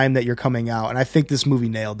the time that you're coming out. And I think this movie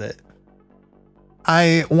nailed it.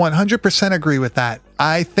 I 100% agree with that.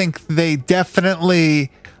 I think they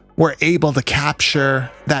definitely were able to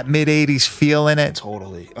capture that mid 80s feel in it.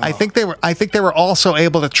 Totally. I think they were also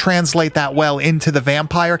able to translate that well into the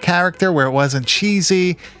vampire character, where it wasn't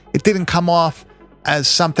cheesy. It didn't come off as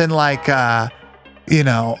something like a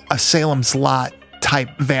Salem's Lot type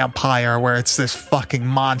vampire where it's this fucking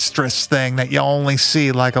monstrous thing that you only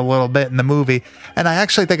see like a little bit in the movie. And I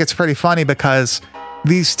actually think it's pretty funny because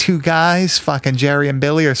these two guys, fucking Jerry and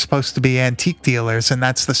Billy, are supposed to be antique dealers, and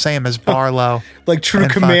that's the same as Barlow. Like true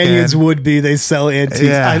and companions fucking- would be, they sell antiques.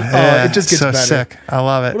 It just gets so better. sick. I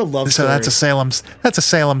love it. What a love So that's a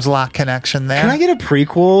Salem's Lot connection there. Can I get a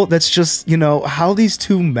prequel that's just, how these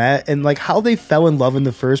two met and like how they fell in love in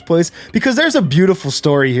the first place? Because there's a beautiful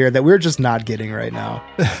story here that we're just not getting right now.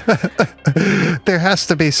 There has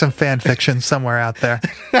to be some fan fiction somewhere out there.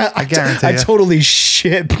 I guarantee I you. totally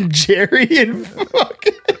ship Jerry and fucking.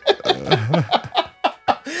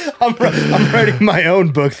 I'm writing my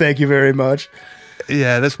own book. Thank you very much.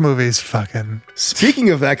 Yeah, this movie's fucking. Speaking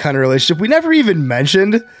of that kind of relationship, we never even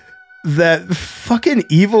mentioned that fucking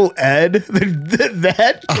Evil Ed,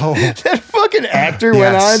 that fucking actor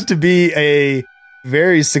went Yes. on to be a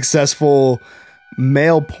very successful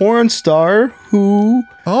male porn star who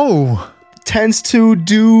tends to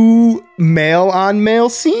do male on male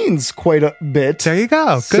scenes quite a bit. There you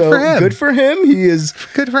go. Good for him. Good for him. He is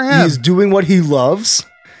Good for him. He's doing what he loves.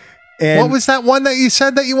 And What was that one that you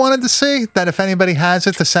said that you wanted to see? That if anybody has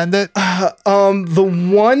it, to send it? the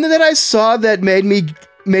one that I saw that made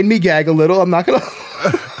me gag a little. I'm not gonna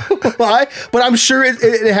lie, but I'm sure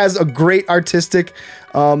it has a great artistic,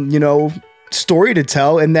 story to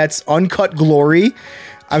tell, and that's Uncut Glory.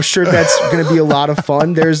 I'm sure that's going to be a lot of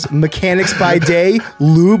fun. There's Mechanics by Day,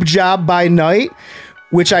 Lube Job by Night,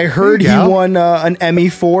 which I heard he There you go. won an Emmy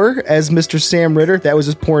for as Mr. Sam Ritter. That was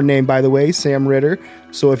his porn name, by the way, Sam Ritter.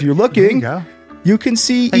 So if you're looking, go. you can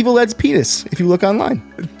see Evil Ed's penis if you look online.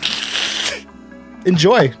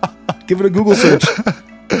 Enjoy. Give it a Google search.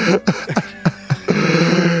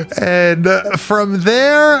 And from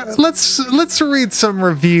there, let's read some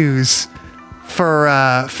reviews for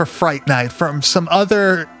Fright Night from some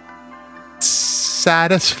other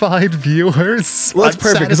satisfied viewers. Well, that's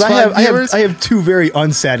perfect because Unsatisfied viewers. I have two very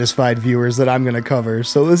unsatisfied viewers that I'm going to cover.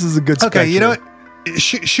 So this is a good spectrum. Okay, you know what?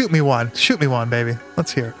 Shoot me one. Shoot me one, baby.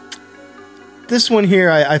 Let's hear it. This one here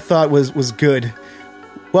I thought was good.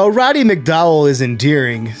 While Roddy McDowell is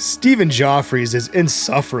endearing, Stephen Joffrey's is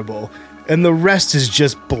insufferable, and the rest is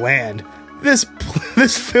just bland. This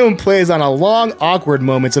film plays on a long, awkward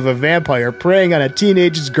moments of a vampire preying on a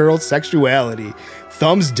teenage girl's sexuality.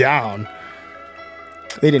 Thumbs down.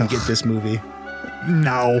 They didn't get this movie.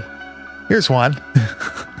 No. Here's one.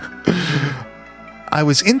 I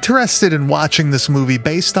was interested in watching this movie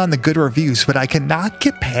based on the good reviews, but I cannot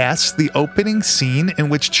get past the opening scene in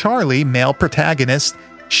which Charlie, male protagonist,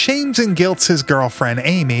 shames and guilts his girlfriend,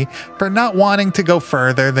 Amy, for not wanting to go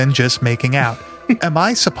further than just making out. Am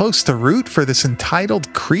I supposed to root for this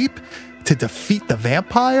entitled creep to defeat the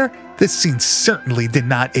vampire? This scene certainly did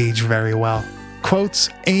not age very well. Quotes,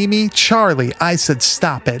 Amy, Charlie, I said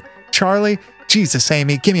stop it. Charlie, Jesus,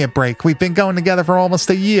 Amy, give me a break. We've been going together for almost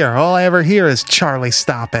a year. All I ever hear is Charlie,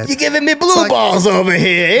 stop it. You're giving me blue balls over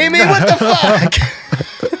here, Amy. What the fuck?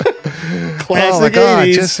 Classic Oh my God,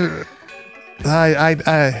 80s.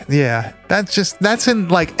 that's in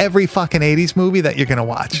like every fucking 80s movie that you're gonna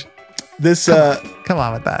watch. This Come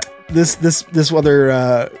on with that. this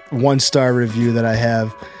other 1-star review that I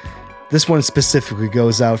have. This one specifically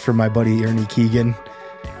goes out for my buddy Ernie Keegan,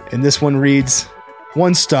 and this one reads,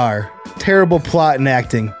 1 star, terrible plot and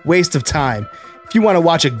acting, waste of time. If you want to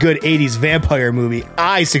watch a good 80s vampire movie,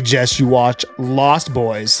 I suggest you watch Lost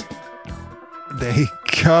Boys. There you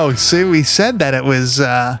go. See, we said that it was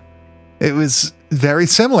very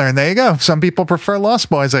similar, and there you go. Some people prefer Lost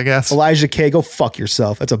Boys, I guess. Elijah K, go fuck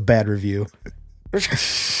yourself. That's a bad review.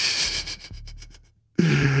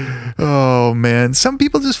 Oh man, some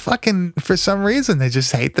people just fucking, for some reason, they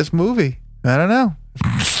just hate this movie. I don't know.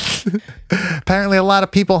 Apparently, a lot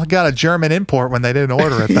of people got a German import when they didn't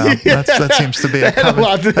order it, though. That seems to be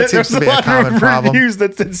a common problem. Reviews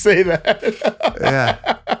that did say that.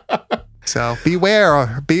 Yeah. So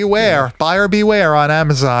beware, buyer beware on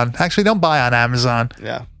Amazon. Actually, don't buy on Amazon.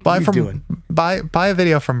 Yeah. Buy a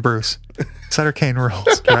video from Bruce. Sutter Kane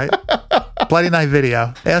rules, right? Bloody Night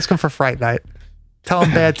Video. Ask him for Fright Night. Tell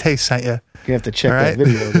him Bad Taste sent you. You have to check that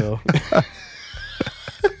video though.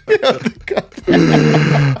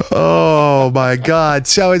 Oh my God.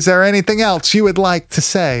 So is there anything else you would like to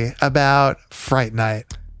say about Fright Night?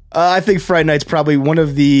 I think Fright Night's probably one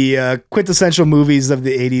of the quintessential movies of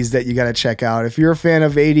the 80s that you got to check out. If you're a fan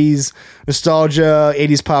of 80s nostalgia,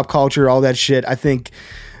 80s pop culture, all that shit, I think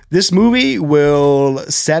this movie will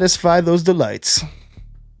satisfy those delights.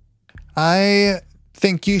 I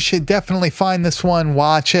think you should definitely find this one,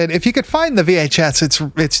 watch it. If you could find the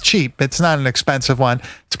VHS, it's cheap. It's not an expensive one.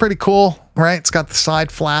 It's pretty cool, right? It's got the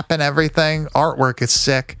side flap and everything. Artwork is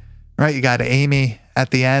sick, right? You got Amy at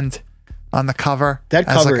the end on the cover. That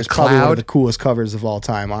cover is probably one of the coolest covers of all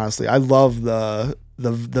time, honestly. I love the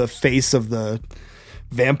face of the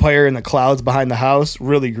vampire in the clouds behind the house.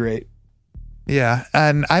 Really great. Yeah,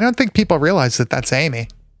 and I don't think people realize that that's Amy.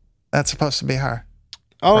 That's supposed to be her.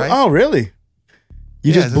 Oh, right? Oh, really?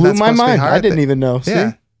 You just blew my mind. I didn't even know.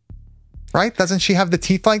 Yeah. See? Right? Doesn't she have the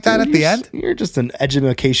teeth like that at the end? You're just an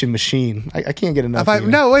education machine. I can't get enough of you.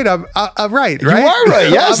 No, wait, I'm right. You are right.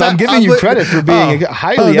 Yes, I'm giving you credit for being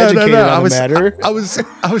highly educated on the matter. I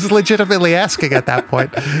was legitimately asking at that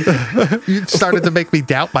point. You started to make me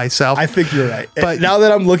doubt myself. I think you're right. But now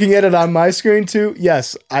that I'm looking at it on my screen too,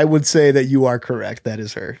 yes, I would say that you are correct. That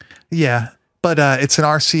is her. Yeah. But it's an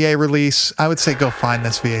RCA release. I would say go find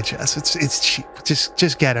this VHS. It's cheap.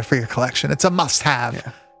 Just get it for your collection. It's a must-have.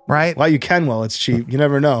 Yeah. Right? Well, you can while it's cheap. You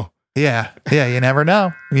never know. Yeah. You never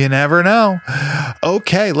know. You never know.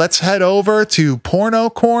 Okay, let's head over to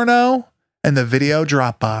Porno Corno and the Video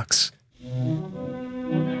Dropbox.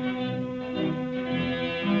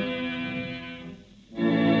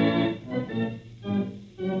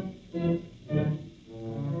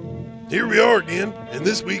 Here we are again, and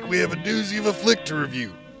this week we have a doozy of a flick to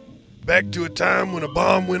review. Back to a time when a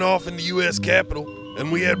bomb went off in the U.S. Capitol,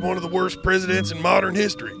 and we had one of the worst presidents in modern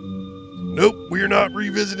history. Nope, we are not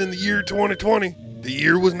revisiting the year 2020. The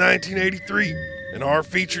year was 1983, and our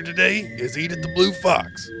feature today is Edith the Blue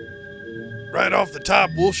Fox. Right off the top,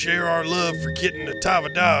 we'll share our love for Kitten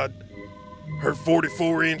Natava Dodd. Her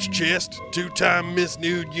 44-inch chest, 2-time Miss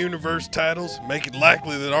Nude Universe titles make it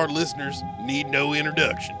likely that our listeners need no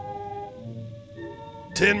introduction.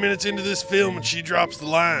 10 minutes into this film and she drops the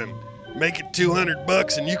line, "Make it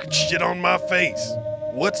 $200 and you can shit on my face."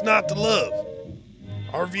 What's not to love?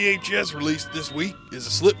 Our VHS release this week is a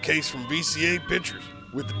slipcase from VCA Pictures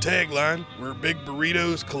with the tagline, "Where big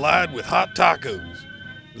burritos collide with hot tacos."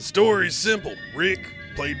 The story is simple. Rick,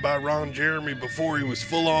 played by Ron Jeremy before he was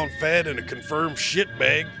full-on fat and a confirmed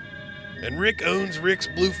shitbag, and Rick owns Rick's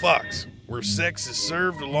Blue Fox, where sex is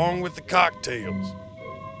served along with the cocktails.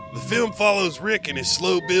 The film follows Rick in his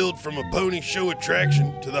slow build from a pony show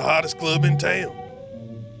attraction to the hottest club in town.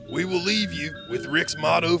 We will leave you with Rick's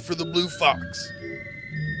motto for the Blue Fox.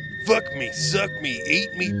 Fuck me, suck me, eat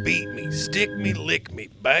me, beat me, stick me, lick me,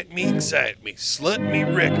 bite me, excite me, slut me,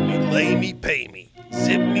 wreck me, lay me, pay me,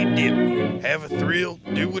 zip me, dip me, have a thrill,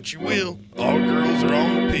 do what you will, all girls are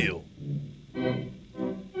on the pill.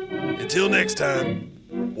 Until next time,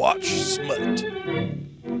 watch Smut.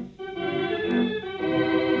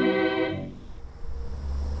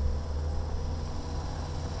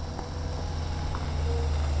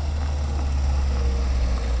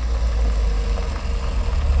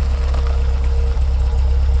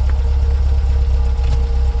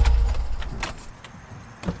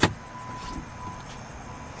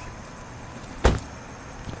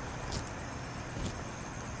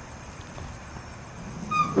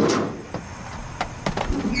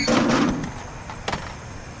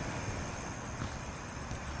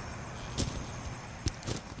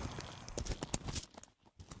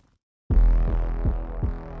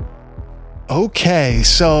 Okay,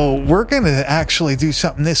 so we're going to actually do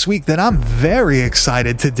something this week that I'm very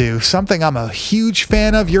excited to do. Something I'm a huge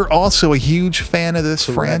fan of. You're also a huge fan of this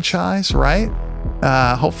franchise, right?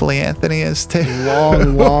 Hopefully Anthony is too.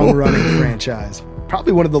 Long running franchise.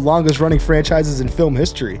 Probably one of the longest running franchises in film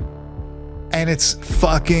history. And it's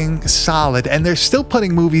fucking solid. And they're still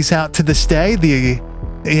putting movies out to this day.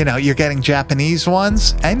 You're getting Japanese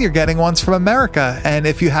ones and you're getting ones from America. And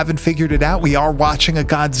if you haven't figured it out, we are watching a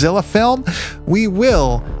Godzilla film. We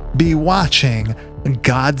will be watching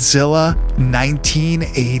Godzilla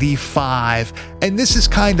 1985. And this is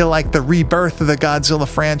kind of like the rebirth of the Godzilla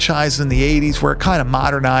franchise in the 80s, where it kind of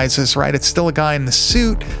modernizes, right? It's still a guy in the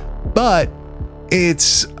suit, but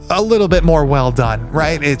it's a little bit more well done,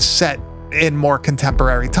 right? It's set in more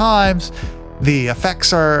contemporary times. The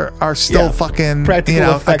effects are still fucking,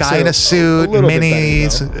 Practical a effects guy in are a suit, a little bit better,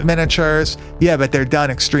 minis, miniatures. Yeah, but they're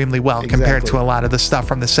done extremely well compared to a lot of the stuff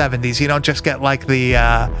from the 70s. You don't just get like the,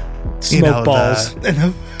 Smoke balls.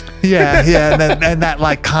 and that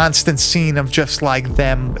like constant scene of just like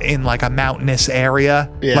them in like a mountainous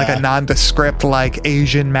area, like a nondescript like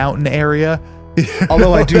Asian mountain area.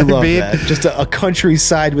 Although I do love that. Just a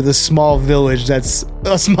countryside with a small village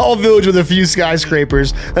with a few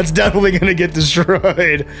skyscrapers that's definitely going to get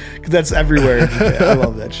destroyed, because that's everywhere. I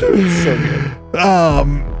love that shit. It's so good.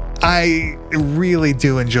 I really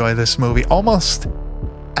do enjoy this movie almost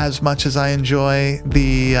as much as I enjoy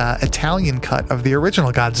the Italian cut of the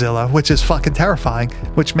original Godzilla, which is fucking terrifying,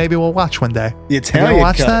 which maybe we'll watch one day. The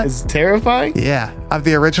Italian cut is terrifying? Yeah. Of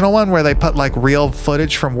the original one where they put like real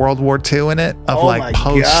footage from World War II in it of like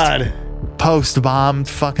post-bombed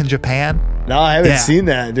fucking Japan. No, I haven't seen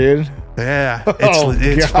that, dude. Yeah.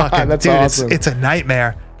 It's fucking, that's dude, awesome. it's a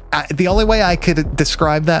nightmare. The only way I could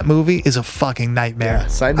describe that movie is a fucking nightmare. Yeah,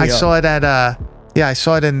 sign me I up. saw it at I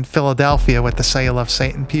saw it in Philadelphia with the Say You Love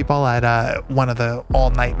Satan people at one of the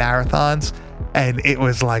all-night marathons, and it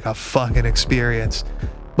was like a fucking experience.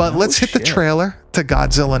 But let's hit the trailer to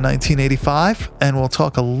Godzilla 1985, and we'll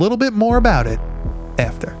talk a little bit more about it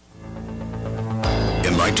after.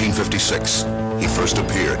 In 1956, he first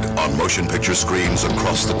appeared on motion picture screens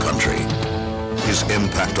across the country. His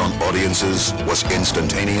impact on audiences was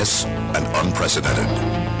instantaneous and unprecedented.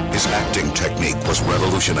 His acting technique was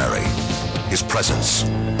revolutionary. His presence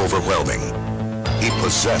overwhelming. He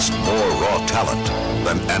possessed more raw talent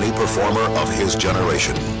than any performer of his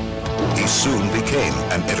generation. He soon became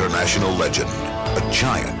an international legend, a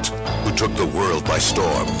giant who took the world by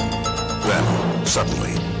storm. Then,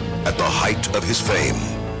 suddenly, at the height of his fame,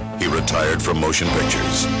 he retired from motion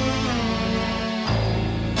pictures.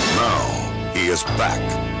 Now, he is back,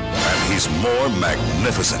 and he's more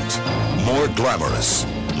magnificent, more glamorous,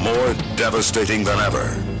 more devastating than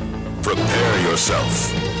ever. Prepare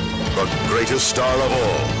yourself. The greatest star of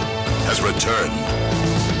all has returned.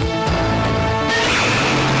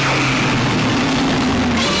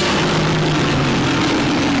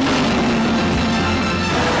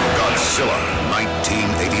 Godzilla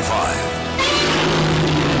 1985.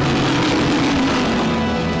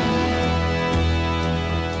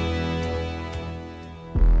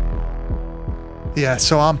 Yeah,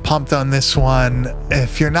 so I'm pumped on this one.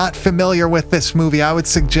 If you're not familiar with this movie, I would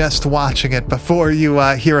suggest watching it before you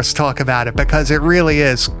hear us talk about it, because it really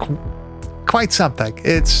is quite something.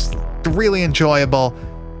 It's really enjoyable.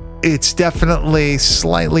 It's definitely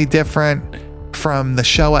slightly different from the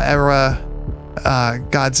Showa era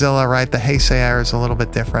Godzilla, right? The Heisei era is a little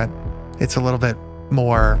bit different. It's a little bit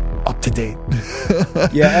more up to date.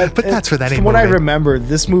 Yeah, but that's with any from movie. what I remember,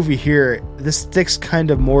 this movie here, this sticks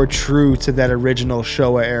kind of more true to that original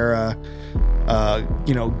Showa era,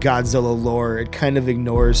 Godzilla lore. It kind of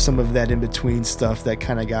ignores some of that in between stuff that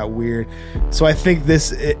kind of got weird. So I think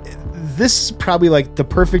this is probably like the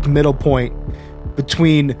perfect middle point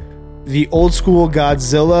between the old school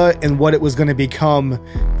Godzilla and what it was going to become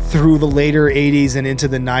through the later 80s and into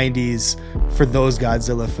the 90s for those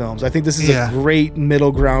Godzilla films. I think this is a great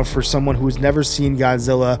middle ground for someone who's never seen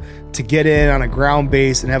Godzilla to get in on a ground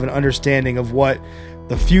base and have an understanding of what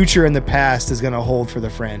the future and the past is going to hold for the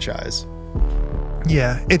franchise.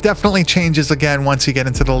 Yeah, it definitely changes again once you get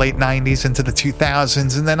into the late 90s, into the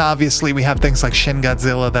 2000s, and then obviously we have things like Shin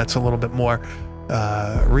Godzilla that's a little bit more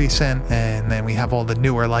recent, and then we have all the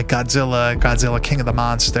newer like Godzilla King of the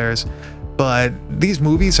Monsters. But these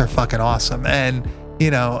movies are fucking awesome, and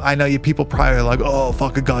I know you people probably are like, oh,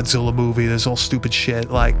 fuck a Godzilla movie, there's all stupid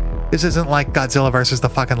shit. Like, this isn't like Godzilla versus the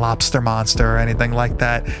fucking lobster monster or anything like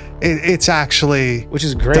that. It's actually, which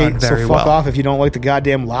is great. Done very so fuck well. off if you don't like the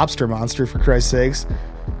goddamn lobster monster, for Christ's sakes.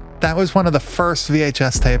 That was one of the first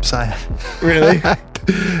VHS tapes I really.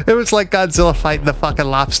 It was like Godzilla fighting the fucking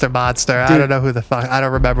lobster monster. Dude, I don't know who the fuck. I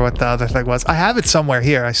don't remember what the other thing was. I have it somewhere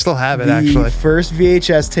here. I still have it, the actually. First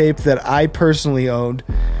VHS tape that I personally owned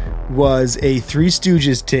was a Three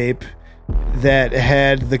Stooges tape that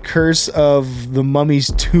had the Curse of the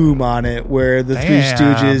Mummy's Tomb on it, where the Three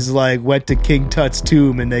Stooges like went to King Tut's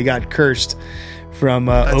tomb and they got cursed from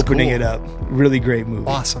opening it up. Really great movie.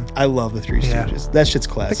 Awesome. I love the Three Stooges. That shit's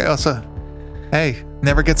classic. I think I also,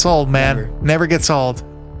 never gets old, man. Never gets old.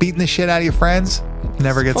 Beating the shit out of your friends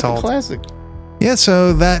never gets fucking old. Classic. Yeah,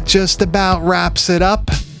 so that just about wraps it up.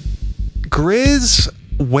 Grizz,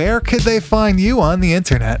 where could they find you on the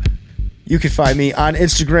internet? You can find me on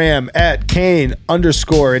Instagram at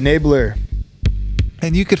Kane_enabler.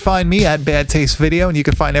 And you could find me at Bad Taste Video, and you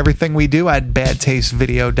can find everything we do at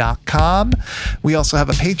badtastevideo.com. We also have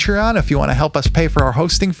a Patreon if you want to help us pay for our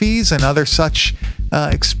hosting fees and other such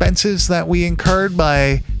expenses that we incurred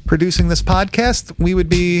by producing this podcast. We would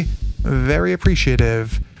be very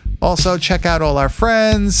appreciative. Also, check out all our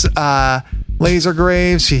friends. Laser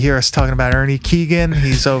Graves, you hear us talking about Ernie Keegan.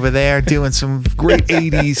 He's over there doing some great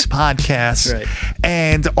 80s podcasts. Right.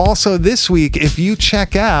 And also this week, if you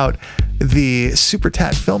check out the Super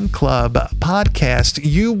Tat Film Club podcast,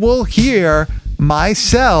 you will hear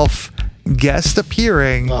myself guest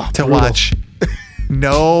appearing to brutal. watch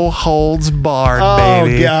No Holds Barred, Oh,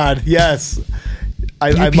 baby. God. Yes.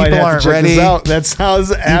 I people might have aren't to check ready. this out. That sounds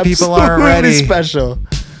people aren't absolutely ready. special.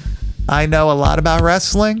 I know a lot about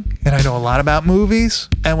wrestling, and I know a lot about movies.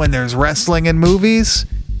 And when there's wrestling in movies,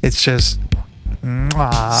 it's just...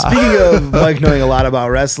 mwah. Speaking of Mike knowing a lot about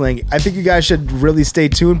wrestling, I think you guys should really stay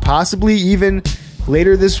tuned, possibly even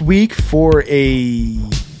later this week, for a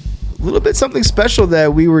little bit something special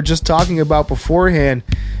that we were just talking about beforehand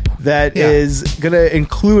that is going to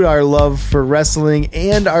include our love for wrestling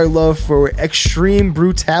and our love for extreme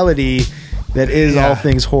brutality that is all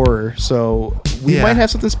things horror. So we might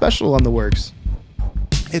have something special on the works.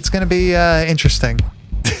 It's going to be interesting.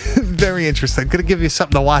 Very interesting. Going to give you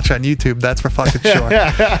something to watch on YouTube, that's for fucking sure.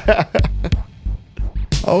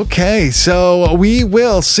 Okay, so we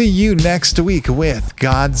will see you next week with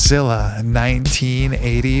Godzilla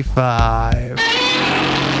 1985.